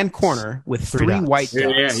blue right-hand box. corner with Three three dots. white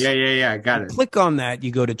dots. Yeah. I got it. Click on that,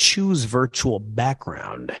 you go to choose virtual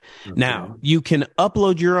background. Now, you can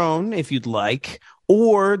upload your own if you'd like,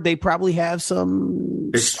 or they probably have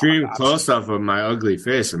some Extreme stock close up of my ugly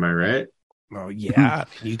face. Am I right? options. Oh, yeah.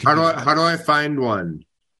 You can How do I find one?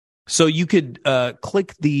 So you could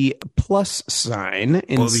click the plus sign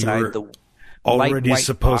inside were the Already white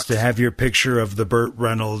supposed box. to have your picture of the Burt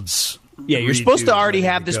Reynolds. Yeah, you're supposed to redo already ready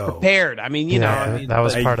have to this go. prepared. I mean, that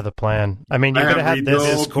was I- part of the plan. I mean, you I could have had this.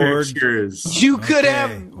 no Discord. pictures. you could Okay,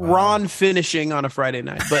 have wow. Ron finishing on a Friday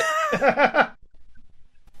night, but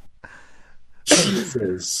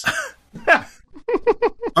Jesus.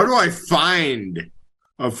 How do I find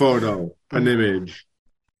a photo, an image?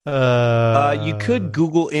 you could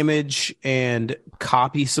Google image and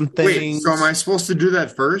copy some things. Wait, so am I supposed to do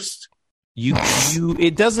that first? You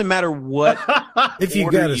it doesn't matter what If you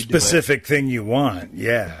order got a you do it. specific thing you want,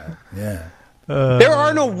 yeah. There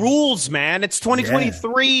are no rules, man. It's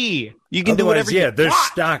 2023. You can do Otherwise, whatever yeah, you there's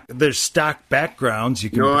want. there's stock backgrounds. You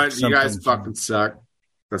You can know pick what? You guys something from- fucking suck.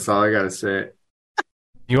 That's all I gotta say.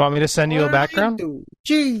 You want me to send you a background?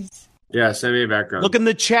 Yeah, send me a background. Look in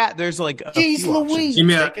the chat. There's like a few options.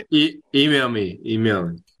 Email me.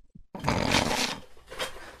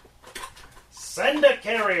 Send a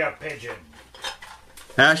carrier pigeon.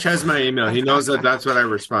 Ash has my email. He knows that that's what I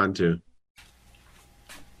respond to.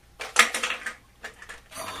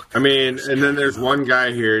 I mean, and then there's one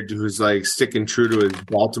guy here who's like sticking true to his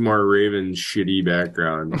Baltimore Ravens shitty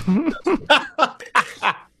background.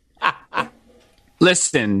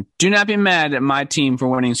 Listen, do not be mad at my team for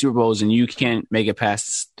winning Super Bowls and you can't make it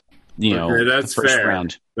past Okay, that's first fair.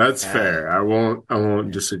 round. That's fair. I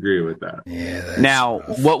won't disagree with that. Yeah. Now,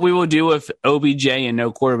 what we will do with OBJ and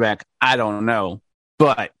no quarterback, I don't know.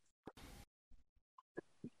 But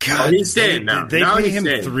God, he's staying now. Did they Now pay he's him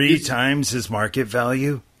staying. 3 times his market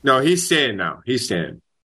value? No, he's staying now. He's staying.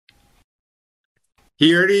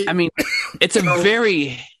 He already. I mean, it's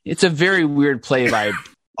a very weird play by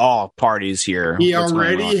all parties here. He What's going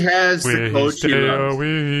already on? has the coach he loves.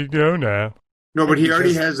 We go now. No, but he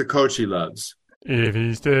already has the coach he loves. If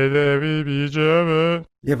he stay there, we be German.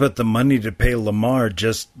 Yeah, but the money to pay Lamar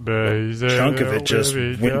just a chunk of it just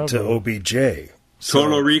went to OBJ. So,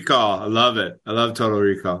 Total Recall. I love it. I love Total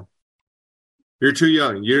Recall. You're too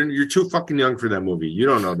young. You're too fucking young for that movie. You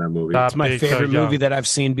don't know that movie. It's my favorite movie that I've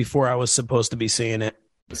seen before I was supposed to be seeing it.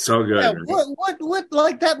 It's so good. Yeah, what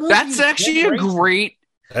like that movie? That's actually a great.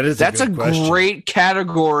 That's a great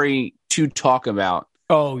category to talk about.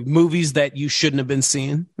 Oh, movies that you shouldn't have been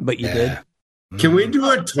seeing, but you did. Can we do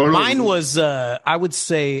a total? Mine was, I would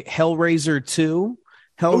say, Hellraiser 2.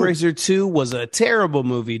 Hellraiser 2 was a terrible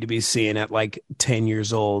movie to be seeing at like 10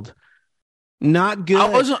 years old. Not good. I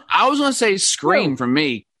was going to say Scream for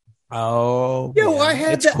me. Oh, Yo, I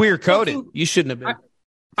had it's that queer coded. fucking- You shouldn't have been.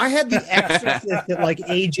 I had The Exorcist at like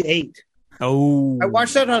age 8. Oh, I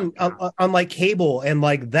watched that on like cable, and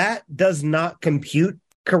like that does not compute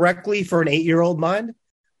correctly for an 8-year-old mind.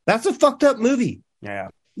 That's a fucked up movie. Yeah.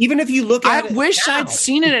 Even if you look at I it, wish now, I'd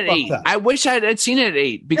seen it at it's 8. fucked up. I wish I had seen it at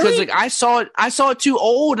 8 because Really? like I saw it too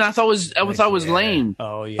old and I thought it was lame.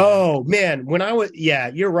 Oh yeah. Oh man, when I was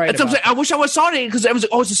you're right. That's what I'm about saying. I wish I was saw it at 8 because I was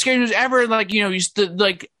like, oh, it's the scariest news ever. And like, you know,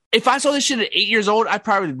 like if I saw this shit at 8 years old, I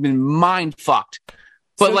probably would have been mind fucked.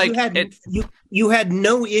 But So like you had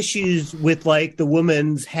no issues with like the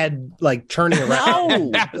woman's head like turning around.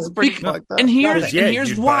 No, That's pretty fucked up. and here's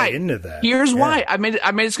you'd why. buy into that. Here's Yeah. why. I made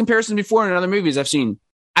this comparison before in other movies I've seen.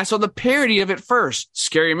 I saw the parody of it first.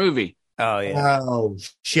 Scary Movie. Oh yeah. Oh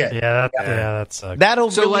shit. Yeah, that sucks.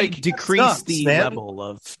 That'll So, really like, decrease sucks, the man. level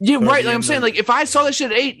of. Yeah, right. Like Parody I'm saying, in like if I saw this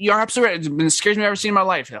shit at 8, you're absolutely right. It's been the scariest movie I've ever seen in my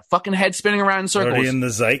life. A fucking head spinning around in circles. Already in the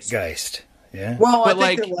zeitgeist. Yeah. Well, But, I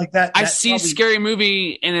like, think that, like that. I that's see probably- Scary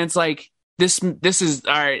Movie, and it's like this is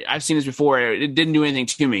all right. I've seen this before. It didn't do anything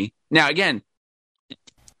to me. Now again,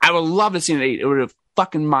 I would love to see it at 8. It would have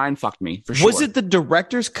fucking mind fucked me for sure. Was it the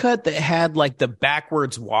director's cut that had like the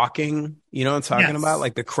backwards walking? You know what I'm talking Yes. about?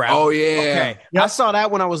 Like the crowd. Oh yeah. Okay. I saw that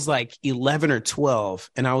when I was like 11 or 12,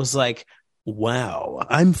 and I was like, wow,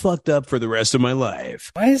 I'm fucked up for the rest of my life.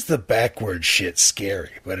 Why is the backward shit scary?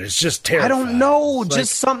 But it's just I terrifying. don't know. It's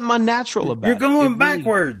just something unnatural about you're it. going It really-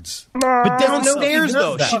 backwards. But downstairs, No,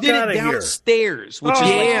 though. that. She did Fuck it outta here. downstairs, which is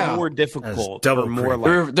Yeah. like more difficult. double or more creepy.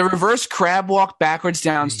 like. The reverse crab walk backwards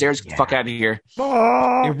downstairs. Get the fuck out of here.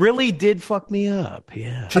 It really did fuck me up.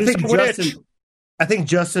 Yeah. I think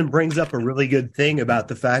Justin brings up a really good thing about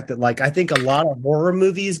the fact that like I think a lot of horror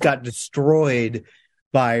movies got destroyed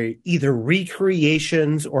by either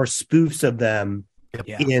recreations or spoofs of them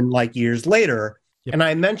Yeah. in like years later. Yep. And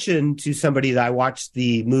I mentioned to somebody that I watched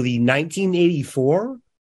the movie 1984,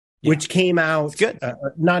 which came out. It's good.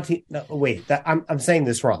 I'm saying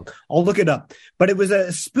this wrong. I'll look it up. But it was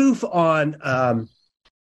a spoof on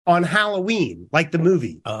Halloween, like the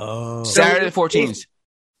movie. Oh. Saturday the 14th.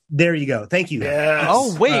 There you go. Thank you. Yes.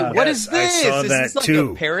 Oh wait, what yes, is I this? saw Is that this like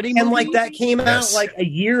too. a parody And movie? like that came Yes. out like a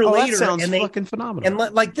year Oh, later, that sounds and they fucking phenomenal.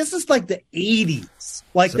 and like this is like the 80s.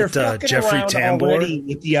 Like Is they're it, fucking Jeffrey around Tambor? already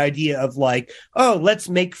with the idea of like, oh, let's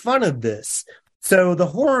make fun of this. So the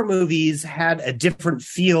horror movies had a different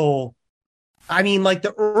feel. I mean, like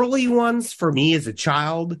the early ones for me as a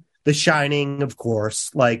child, The Shining, of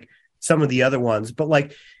course, like some of the other ones, but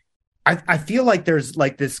like I feel like there's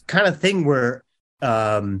like this kind of thing where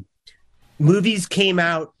movies came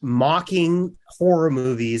out mocking horror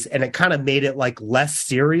movies, and it kind of made it like less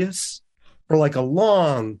serious for like a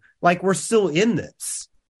long, like we're still in this.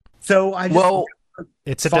 So I just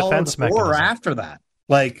It's a followed defense horror mechanism. after that.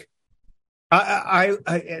 Like I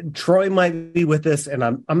Troy might be with this, and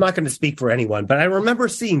I'm not going to speak for anyone, but I remember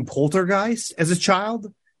seeing Poltergeist as a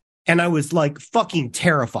child, and I was like fucking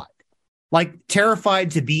terrified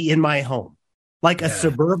to be in my home, like a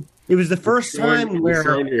suburb. It was the first time where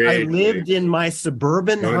I lived in my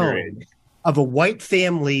suburban home of a white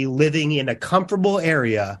family living in a comfortable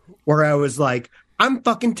area where I was like, I'm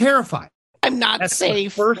fucking terrified. I'm not That's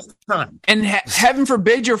safe. the first time. And heaven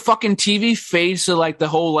forbid your fucking TV fades to like the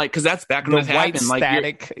whole like because that's back when The it white happened. Like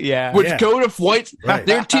static. Yeah. would go to white. Right.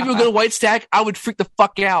 Their TV would go to white static. I would freak the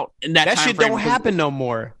fuck out. In that That time shit frame don't because happen no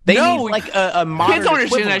more. They No, need like a modern kids don't understand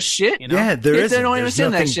equivalent, that shit. you know? Yeah, there Kids is. don't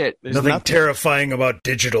understand that shit. There's Nothing nothing. terrifying about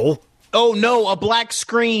digital. Oh no, a black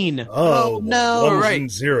screen. Oh, no, ones right.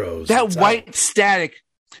 and zeros. That It's white static.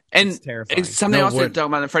 And It's terrifying. it's something No, else they what- talk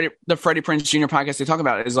about in the Freddie Prinze Jr. podcast. They talk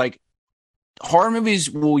about is like horror movies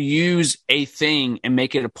will use a thing and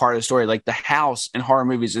make it a part of the story. Like the house in horror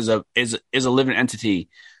movies is a living entity.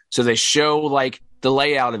 So they show like the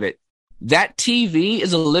layout of it. That TV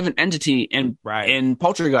is a living entity in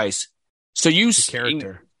Poltergeist. So you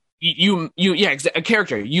character. A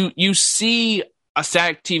character. You see a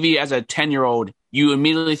static TV as a 10-year-old, you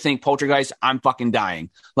immediately think Poltergeist, I'm fucking dying.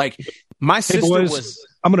 Like My Hey, sister boys, was.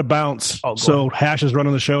 I'm going to bounce. Oh, go So Hash is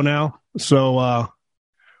running the show now. So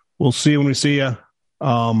we'll see you when we see you.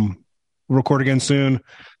 We'll record again soon.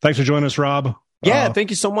 Thanks for joining us, Rob. Yeah, thank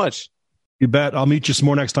you so much. You bet. I'll meet you some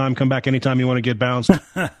more next time. Come back anytime you want to get bounced.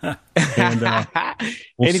 And we'll see all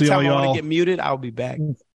Anytime I want y'all. to get muted, I'll be back.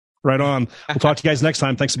 Right on. We'll talk to you guys next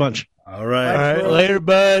time. Thanks a bunch. All right. All right, later,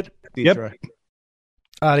 bud. Yep. Troy.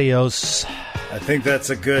 Adios. I think that's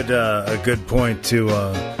a good point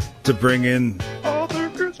to bring in. I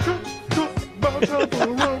think it's just about time for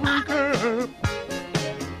a recap.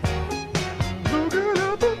 Looking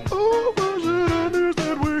at the overs and unders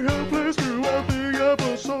that we have placed throughout the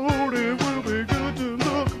episode, it will be good to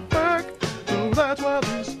look back. So that's why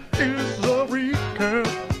this is a recap.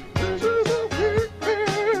 This is a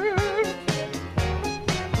recap.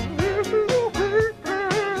 This is a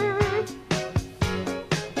recap.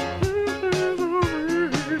 This is a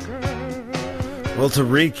recap. Well, to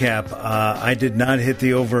recap, I did not hit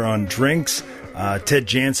the over on drinks. Ted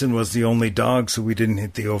Jansen was the only dog, so we didn't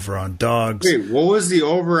hit the over on dogs. Wait, what was the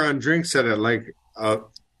over on drinks at like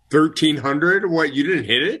 1,300? What, you didn't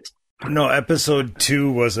hit it? No, episode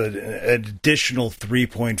 2 was an additional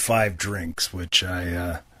 3.5 drinks, which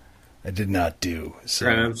I did not do. So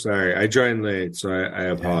I'm sorry. I joined late, so I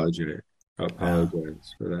apologize. I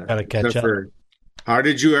apologize for that. Gotta catch Except up. for, how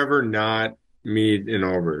did you ever not meet an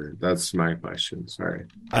over? That's my question. Sorry.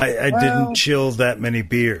 I didn't chill that many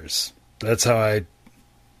beers. That's how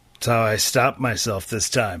I stopped myself this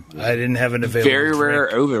time. I didn't have an available Very rare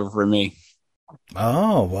drink. over for me.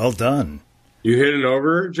 Oh, well done. You hit an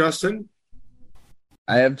over, Justin?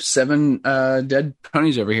 I have 7 dead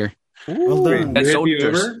ponies over here. Well done. That's You hit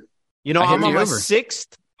the soldiers. over? You know, I hit I'm on the my over. 6th.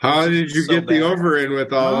 How did you So get the bad. over in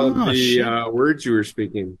with all Oh, the shit. words you were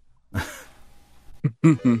speaking?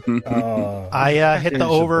 Oh, I hit the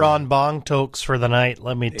over on bong tokes for the night.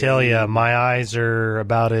 Let me tell you, my eyes are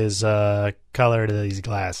about as colored as these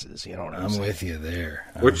glasses. You know what I'm I'm saying? with you there.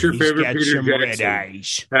 What's your He's favorite got Peter some red Jackson?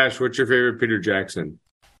 eyes. Ash, what's your favorite Peter Jackson?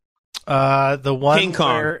 The one King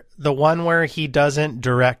Kong. where he doesn't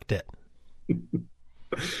direct it.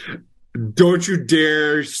 Don't you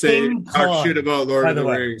dare say King talk Kong, shit about Lord by of the the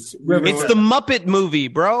way. Rings. You know It's what? the Muppet movie,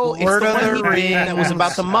 bro. Lord it's of the one Rings. that was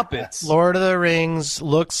about the Muppets. Lord of the Rings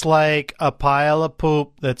looks like a pile of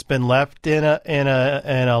poop that's been left in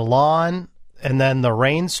a lawn, and then the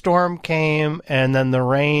rainstorm came, and then the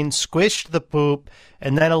rain squished the poop,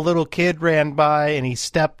 and then a little kid ran by and he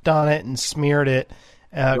stepped on it and smeared it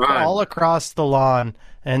Right. all across the lawn,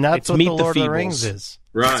 and that's It's what Meet the the Lord of the Feebles. Rings is.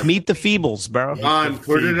 Ron, Meet the Feebles, bro. Ron,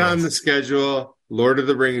 put it on the schedule. Lord of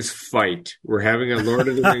the Rings fight. We're having a Lord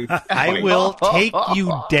of the Rings fight. I will take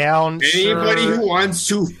you down, Anybody sir. who wants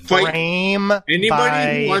to fight, Frame anybody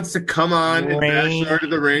by who wants to come on and bash Lord of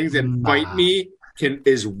the Rings and fight me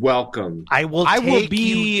is welcome. I will I will take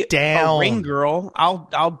be you down. a ring girl.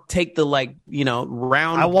 I'll take the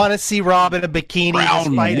round. I want to see Rob in a bikini. This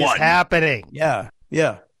Round fight is one. happening. Yeah.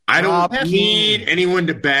 I don't Rob need King. anyone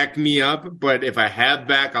to back me up, but if I have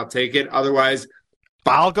back, I'll take it. Otherwise,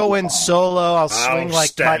 I'll go in solo. I'll swing I'll like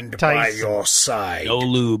stand Mike by Tyson. your side. No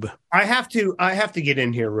lube. I have to get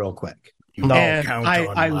in here real quick. You No. can count I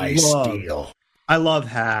on my love- steel. I love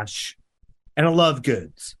hash and I love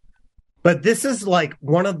goods. But this is like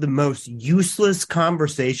one of the most useless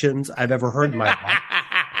conversations I've ever heard in my life.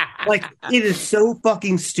 Like, it is so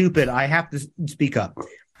fucking stupid. I have to speak up.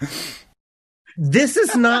 This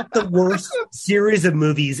is not the worst series of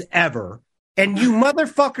movies ever. And you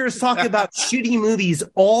motherfuckers talk about shitty movies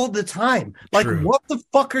all the time. Like, True. what the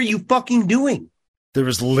fuck are you fucking doing? There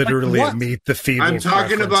was literally Like a what? Meet the Feebles. I'm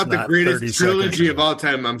talking reference about the not 30 greatest seconds trilogy ago. of all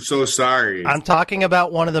time. I'm so sorry. I'm talking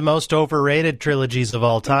about one of the most overrated trilogies of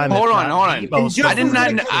all time. Hold if on, not hold the on. most And I did not-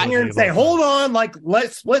 overrated come here and trilogy say, of all hold on, like,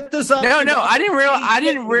 let's split this up. No, I didn't realize. I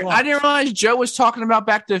didn't realize Joe was talking about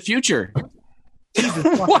Back to the Future. Jesus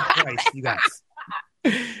fucking Christ, you guys.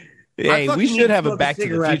 Hey, I fucking we need should to have a smoke Back to the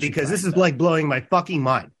cigarette Future because this is like blowing my fucking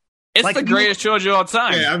mind. It's Like, the greatest trilogy of all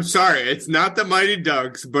time. Hey, I'm sorry. It's not the Mighty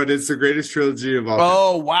Ducks, but it's the greatest trilogy of all time.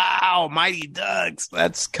 Oh wow, Mighty Ducks.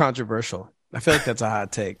 That's controversial. I feel like that's a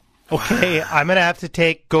hot take. Okay, I'm gonna have to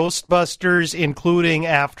take Ghostbusters, including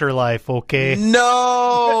Afterlife. Okay.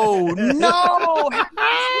 No.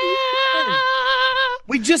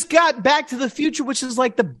 We just got Back to the Future, which is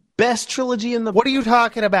like the best trilogy in the. What are you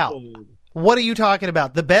talking about? What are you talking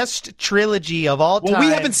about? The best trilogy of all time. Well,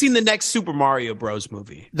 we haven't seen the next Super Mario Bros.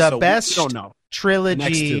 Movie. The so best we don't know.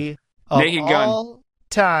 trilogy of Naked Gun. all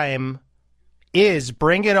time is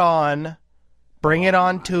Bring It On, Bring It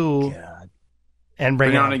On 2, and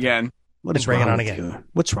Bring It On again. What is Bring It wrong On with Again. you?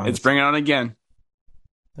 What's wrong? It's with Bring It On Again.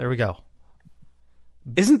 There we go.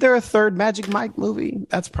 you? Isn't there a third Magic Mike movie?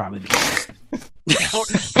 That's probably the case.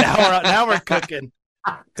 now we're cooking.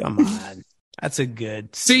 Come on. That's a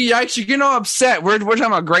good. See, Yikes, you're getting all upset. We're talking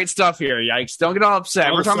about great stuff here, Yikes. Don't get all upset.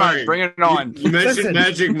 Oh, We're talking sorry. about Bring It On. You mentioned Listen.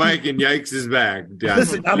 Magic Mike and Yikes is back. Yeah.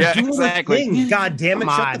 Listen, I'm Yeah, doing exactly. a thing. God damn it!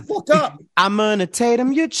 Come Shut on. the fuck up. I'm gonna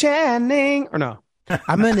Tatum you Channing. Or no.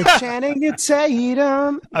 I'm gonna Channing you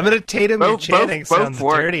Tatum. I'm gonna Tatum and Vote Channing sounds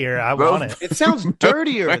for it. dirtier. I Vote want it. It sounds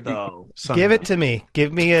dirtier though. Give it to me.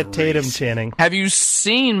 Give me a Tatum Channing. Have you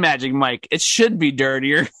seen Magic Mike? It should be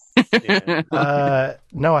dirtier.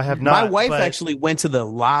 No, I have not. My wife but actually went to the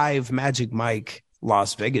live Magic Mike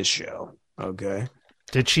Las Vegas show. Okay.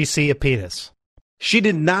 Did she see a penis? She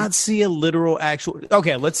did not see a literal actual.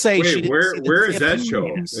 Okay, let's say she Wait, didn't where see the where is tip that of show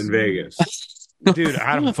penis. in Vegas? Dude,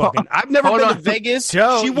 I don't fucking. I've never Hold been on. to Vegas.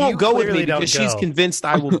 Joe, she you won't go with clearly me don't because she's go. convinced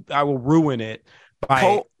I will ruin it by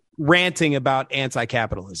Hold- ranting about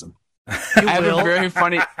anti-capitalism. I have a very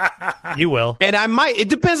funny. You will. And I might. It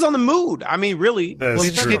depends on the mood. I mean, really. That's We'll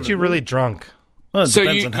just true. get you really drunk. Well, it So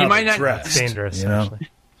depends you- on you how might they're not- dressed, Dangerous, you know? actually.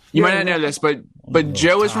 You might not know this, but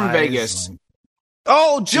Joe is from Ties, Vegas. like-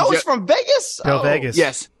 Oh, Joe's Jo- from Vegas. Go Oh. Vegas.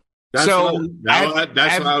 Yes. That's So, why, that's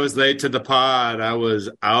I've- why I was late to the pod. I was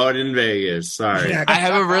out in Vegas. Sorry. I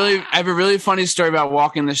have a really funny story about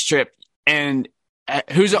walking the strip. And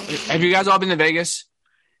have you guys all been to Vegas?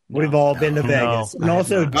 We've all been to Vegas, and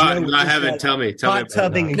also Joe. No, I haven't. Tell me. Tell me. Hot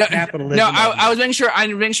tubbing and No, capitalism. No, I was making sure.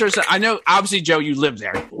 I know, obviously, Joe, you live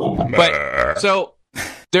there, but so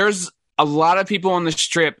there's a lot of people on the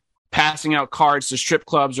strip passing out cards to strip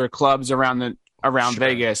clubs or clubs around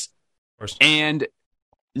Vegas, and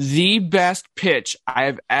the best pitch I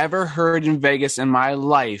have ever heard in Vegas in my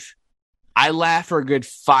life. I laughed for a good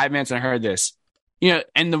 5 minutes and I heard this,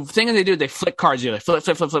 and the thing that they do, they flick cards, you like flip,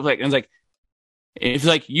 and it's like. If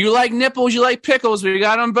like you like nipples, you like pickles, we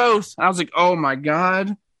got them both. And I was like, oh my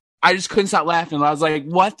god, I just couldn't stop laughing. I was like,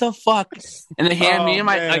 what the fuck? And they handed me and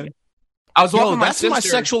my man. like, I was walking Yo, with my that's sister. my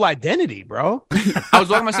sexual identity, bro. I was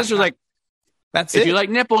walking with my sister. Was like, That's if it. you like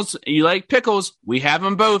nipples, you like pickles, we have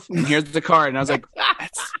them both. And here's the card. And I was like,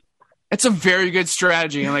 that's a very good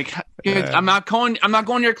strategy. I'm like, good. I'm not going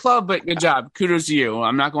to your club, but good job. Kudos to you.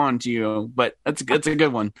 I'm not going to you, but that's a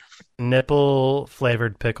good one. Nipple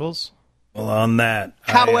flavored pickles. Well, on that.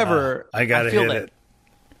 However, I got to I feel hit that- it.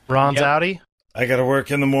 Ron's Yep. outie. I got to work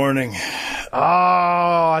in the morning.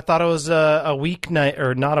 Oh, I thought it was a weeknight,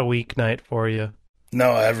 or not a weeknight for you.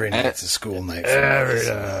 No, every night's a school night. For Every us.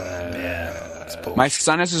 night. Yeah. It's bullshit. My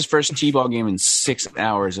son has his first T-ball game in 6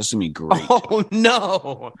 hours. This is going to be great. Oh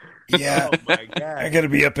no! Yeah. My God. I got to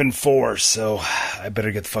be up in 4, so I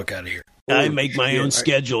better get the fuck out of here. I make my own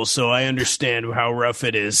schedule, so I understand how rough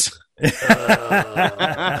it is.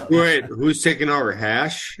 Wait, who's taking over?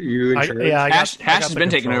 Hash? You in I charge? got, Hash I got has the been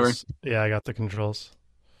taken controls. Yeah, I got the controls.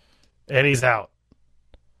 And he's out.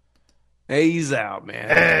 He's out, man.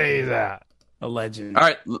 Hey, he's out. A legend. All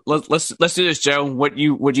right, let's do this, Joe. What do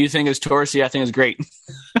you think is touristy? I think is great.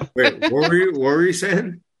 Wait, what were you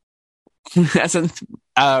saying? That's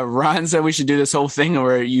Ron said we should do this whole thing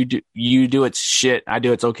where you do it's shit, I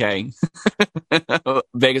do it's okay.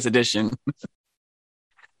 Vegas edition.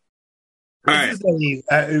 All right. This is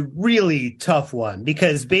a really tough one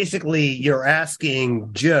because basically you're asking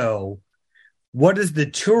Joe, what is the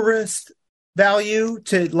tourist value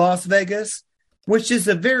to Las Vegas, which is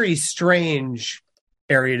a very strange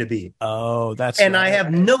area to be. Oh, that's And right. I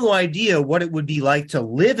have no idea what it would be like to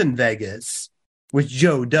live in Vegas, which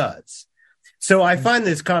Joe does. So I find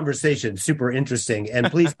this conversation super interesting. And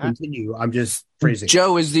please continue. I'm just phrasing.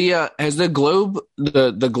 Joe, is has the globe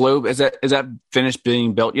the globe is that finished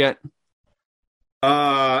being built yet?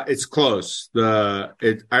 It's close. But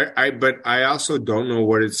I also don't know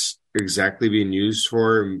what it's exactly being used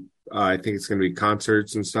for. I think it's going to be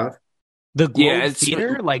concerts and stuff. The Globe it's-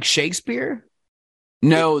 Theater, like Shakespeare?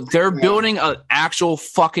 No, they're building an actual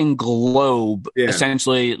fucking globe. Yeah.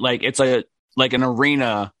 Essentially, like it's like an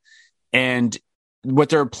arena, and what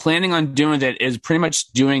they're planning on doing with it is pretty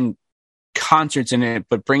much doing concerts in it,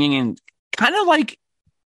 but bringing in kind of like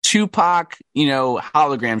Tupac,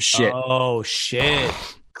 hologram shit. Oh, shit.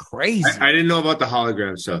 crazy. I didn't know about the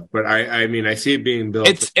hologram stuff, but I mean, I see it being built.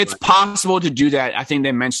 It's possible to do that. I think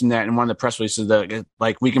they mentioned that in one of the press releases that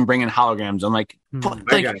like we can bring in holograms. I'm like,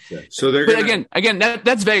 I got it. So they're but again,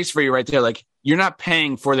 that's Vegas for you right there. Like you're not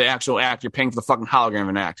paying for the actual act; you're paying for the fucking hologram of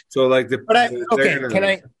an act. So like can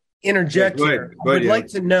I interject here? I would like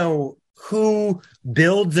to know who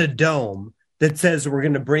builds a dome that says we're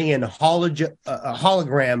going to bring in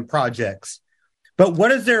hologram projects. But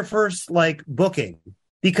what is their first like booking?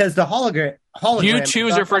 Because the hologram U2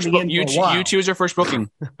 is their first U2 is their first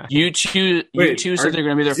booking. U2 said they're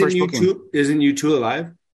going to be their first booking. Isn't U2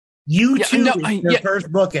 alive? U2 is their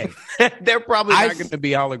first booking. They're probably not going to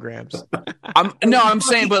be holograms. I'm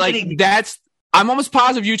saying, but like I'm almost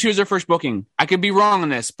positive U2 is their first booking. I could be wrong on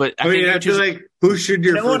this, but I mean, I feel like who should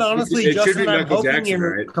your? You know what? Honestly, it Justin, should be I'm Michael hoping Jackson,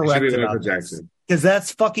 you're right? correct It should be about Michael Jackson because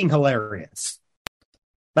that's fucking hilarious.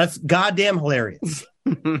 That's goddamn hilarious.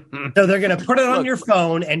 So they're going to put it on your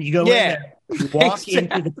phone, and you go in there, you walk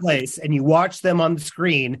into the place, and you watch them on the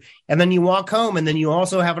screen, and then you walk home, and then you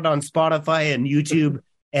also have it on Spotify and YouTube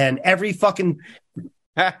and every fucking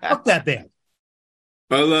fuck that band.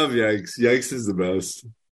 I love Yikes. Yikes is the best.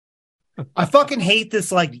 I fucking hate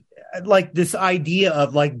this like this idea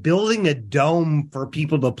of like building a dome for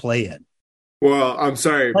people to play in. Well, I'm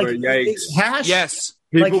sorry, like, but Yikes. Yes.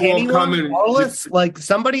 Like People won't come in. Like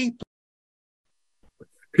somebody.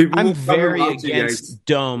 I'm very against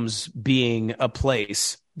domes being a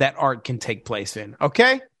place that art can take place in.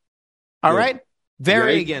 Okay? All right?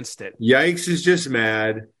 Very against it. Yikes is just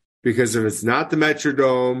mad because if it's not the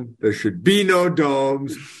Metrodome, there should be no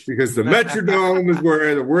domes because the Metrodome is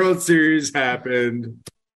where the World Series happened.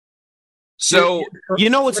 So, you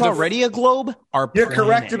know it's already a globe? You're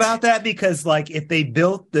correct about that because like if they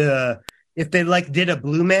like did a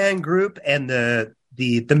Blue Man Group and the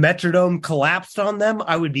Metrodome collapsed on them,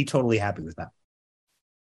 I would be totally happy with that.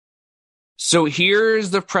 So here's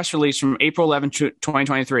the press release from April 11,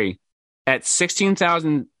 2023. At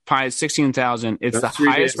 16,000 pies, 16,000. It's the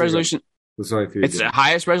highest resolution. It's the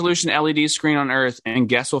highest resolution LED screen on Earth, and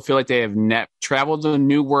guests will feel like they have traveled to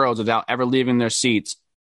new worlds without ever leaving their seats.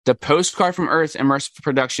 The postcard from Earth immersive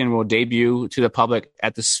production will debut to the public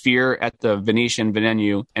at the Sphere at the Venetian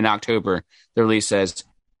venue in October. The release says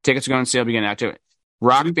tickets are going on sale beginning in October.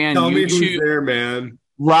 Rock band U2 there, man.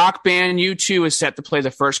 Rock band U2 is set to play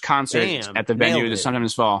the first concert at the venue sometime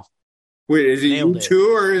this fall. Wait, is it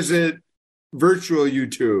U2 or is it virtual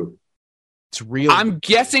U2? It's real. I'm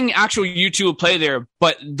guessing actual U2 will play there,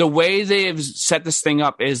 but the way they have set this thing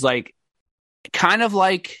up is like kind of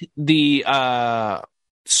like the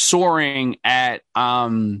soaring at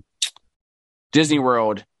Disney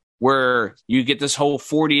World, where you get this whole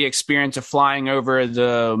 4D experience of flying over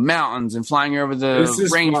the mountains and flying over the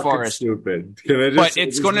rainforest. Stupid. But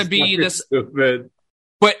it's going to be this. Stupid.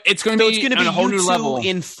 But it's going to be on a whole new U2 level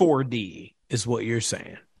in 4D, is what you're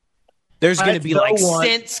saying. There's going to be like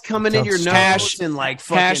scents coming in your nose and like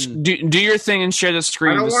fucking. Do your thing and share the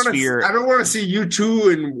screen. I don't want to see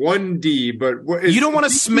U2 in 1D, but you don't want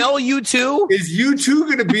to smell U2? Is U2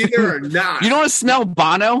 going to be there or not? You don't want to smell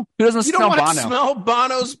Bono? Who doesn't smell Bono? You don't want to smell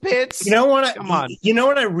Bono's pits? You know what? Come on. You know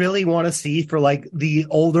what I really want to see for like the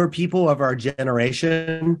older people of our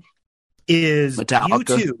generation is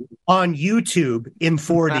Metallica. U2 on YouTube in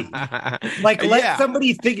 4D. Like, let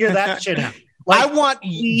somebody figure that shit out. Like, I want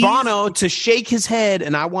Bono to shake his head,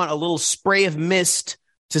 and I want a little spray of mist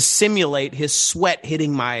to simulate his sweat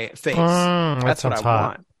hitting my face. That's what I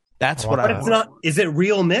want. That's what I want. But it's not. Is it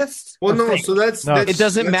real mist? Well, no. Fake? So that's it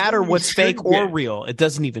doesn't matter what's fake or real. It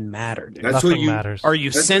doesn't even matter. Dude. That's Nothing matters. Are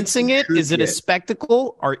you sensing it? Is it a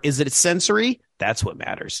spectacle or is it sensory? That's what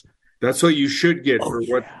matters. That's what you should get for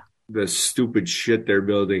what the stupid shit they're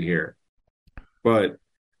building here. But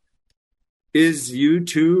is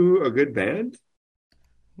U2 a good band?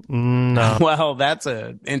 No. Well, that's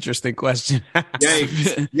an interesting question.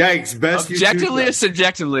 Yikes. Best objectively U2 or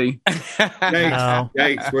subjectively?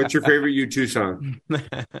 Yikes. What's your favorite U2 song?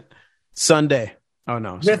 Sunday. Oh,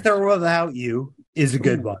 no. Sorry. With or Without You is a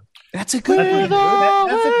good one. That's a good one.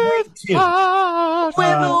 That's a great tune.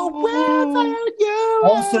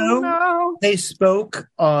 Also, they spoke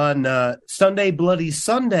on Sunday Bloody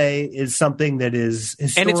Sunday is something that is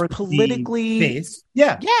historically and it's politically based.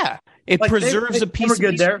 Yeah. It like preserves a piece of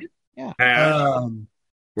good there. Yeah.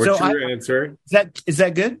 What's your answer? Is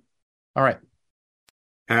that good? All right.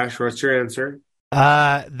 Hash, what's your answer?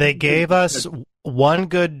 They gave us one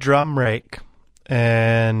good drum rake,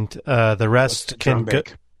 and the rest can go.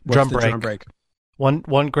 Drum break.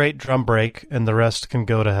 One great drum break, and the rest can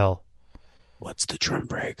go to hell. What's the drum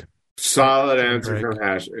break? Solid answer from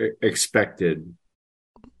Hash. Expected.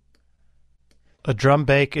 A drum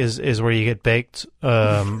bake is where you get baked.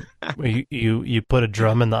 You put a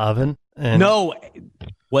drum in the oven. And No.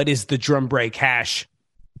 What is the drum break, Hash?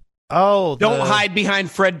 Oh, Don't hide behind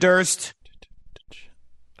Fred Durst.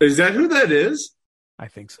 Is that who that is? I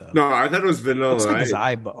think so. No, I thought it was Vanilla Looks like his Ice.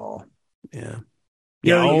 eyeball. Yeah.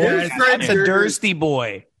 Yo, Yeah, yeah, that's a Dursty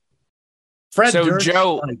boy. Fred So, Durst,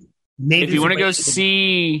 Joe, made If his you want to way go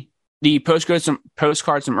see the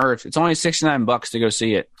Postcards from Earth, it's only $69 to go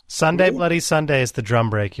see it. Sunday Bloody Sunday is the drum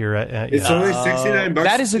break. You're right. It's only $69.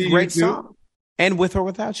 That is to a see great you song. And With or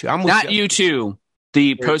Without You. I'm with Not you. U2,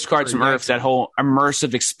 the Wait, Postcards from wait, Earth, that whole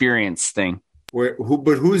immersive experience thing. Wait,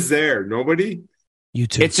 but who's there? Nobody? You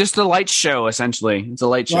too. It's just a light show, essentially. It's a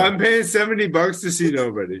light show. Well, I'm paying $70 to see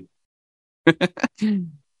nobody.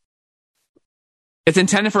 It's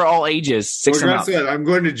intended for all ages, 6 Well, and guess up. what? I'm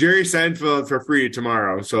going to Jerry Seinfeld for free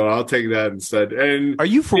tomorrow, so I'll take that instead. And Are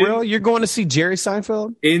you for real? You're going to see Jerry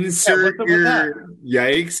Seinfeld? insert what's up with your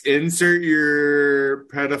yikes, insert your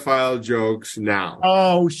pedophile jokes now.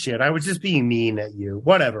 Oh shit! I was just being mean at you.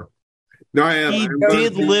 Whatever. No, I am. He I'm going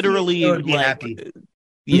did to- literally I would be like, happy.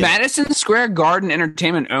 yeah. Madison Square Garden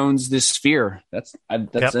Entertainment owns this sphere. That's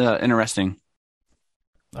interesting.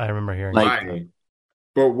 I remember hearing. Like- Why?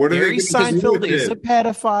 But what are Jerry they gonna do Seinfeld with is it? a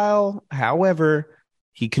pedophile. However,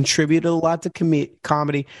 he contributed a lot to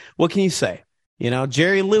comedy. What can you say? You know,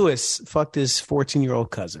 Jerry Lewis fucked his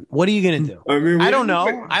 14-year-old cousin. What are you going to do? I mean, I don't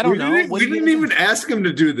know. I don't know. What We are you didn't gonna even ask him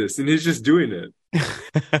to do this, and he's just doing it.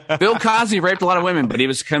 Bill Cosby raped a lot of women, but he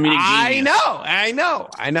was a comedic genius. I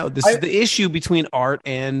know. This is the issue between art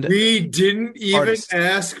and We didn't even Artist.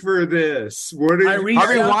 ask for this. What I are reached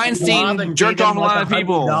Harvey out to Weinstein Rob and jerked gave him off a lot of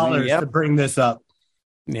people. $100 Yep. to bring this up.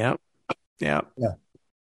 yeah. Yeah.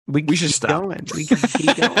 We should keep stop. going. We can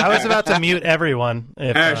keep going. I was about to mute everyone.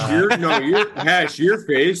 If, Hash, your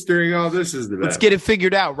face during all this is the best. Let's get it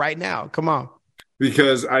figured out right now. Come on.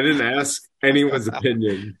 Because I didn't ask anyone's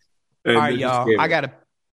opinion. And All right, they just y'all. gave I it.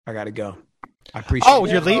 gotta go. I appreciate Oh,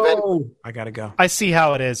 it. you're leaving? Oh, I gotta go. I see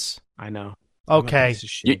how it is. I know. I'm a Okay. piece of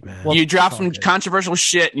shit, man. Well, You drop it's some all good. controversial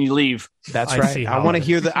shit and you leave. That's I right. see I how want it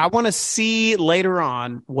to is. hear I want to see later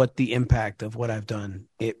on what the impact of what I've done.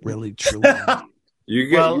 It really truly. You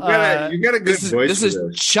got a good This is voice. this for is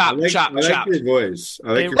this. chop, I like, chop, I like chop. your voice. I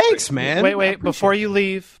like Hey, your Thanks, voice. man. Wait, I wait. Before appreciate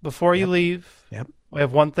you leave, Yep. we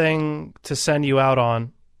have one thing to send you out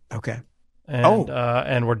on, it. Okay.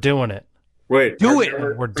 and we're doing it. Wait, Do are- it.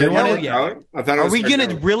 are- We're doing are- it. I thought I Are was we gonna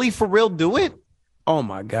starting out. really for real do it? Oh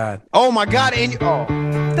my god. Oh my god. And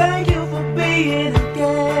Thank you for being a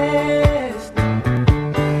guest.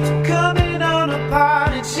 Coming on a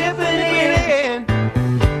pod and shipping in.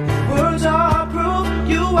 Words are proof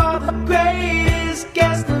you are the greatest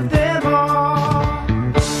guest of them all.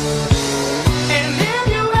 And if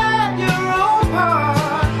you had your own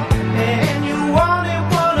part and you wanted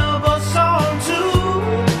one of us on too,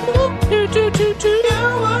 you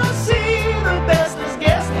will see the bestest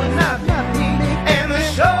guest when not me. And the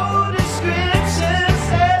show description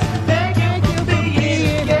says thank you for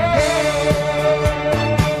being a guest.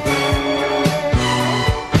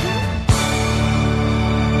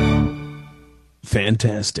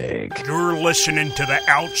 fantastic. You're listening to the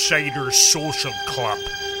Outsiders Social Club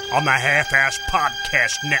on the Half-Ass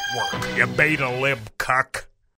Podcast Network, you beta lib cuck.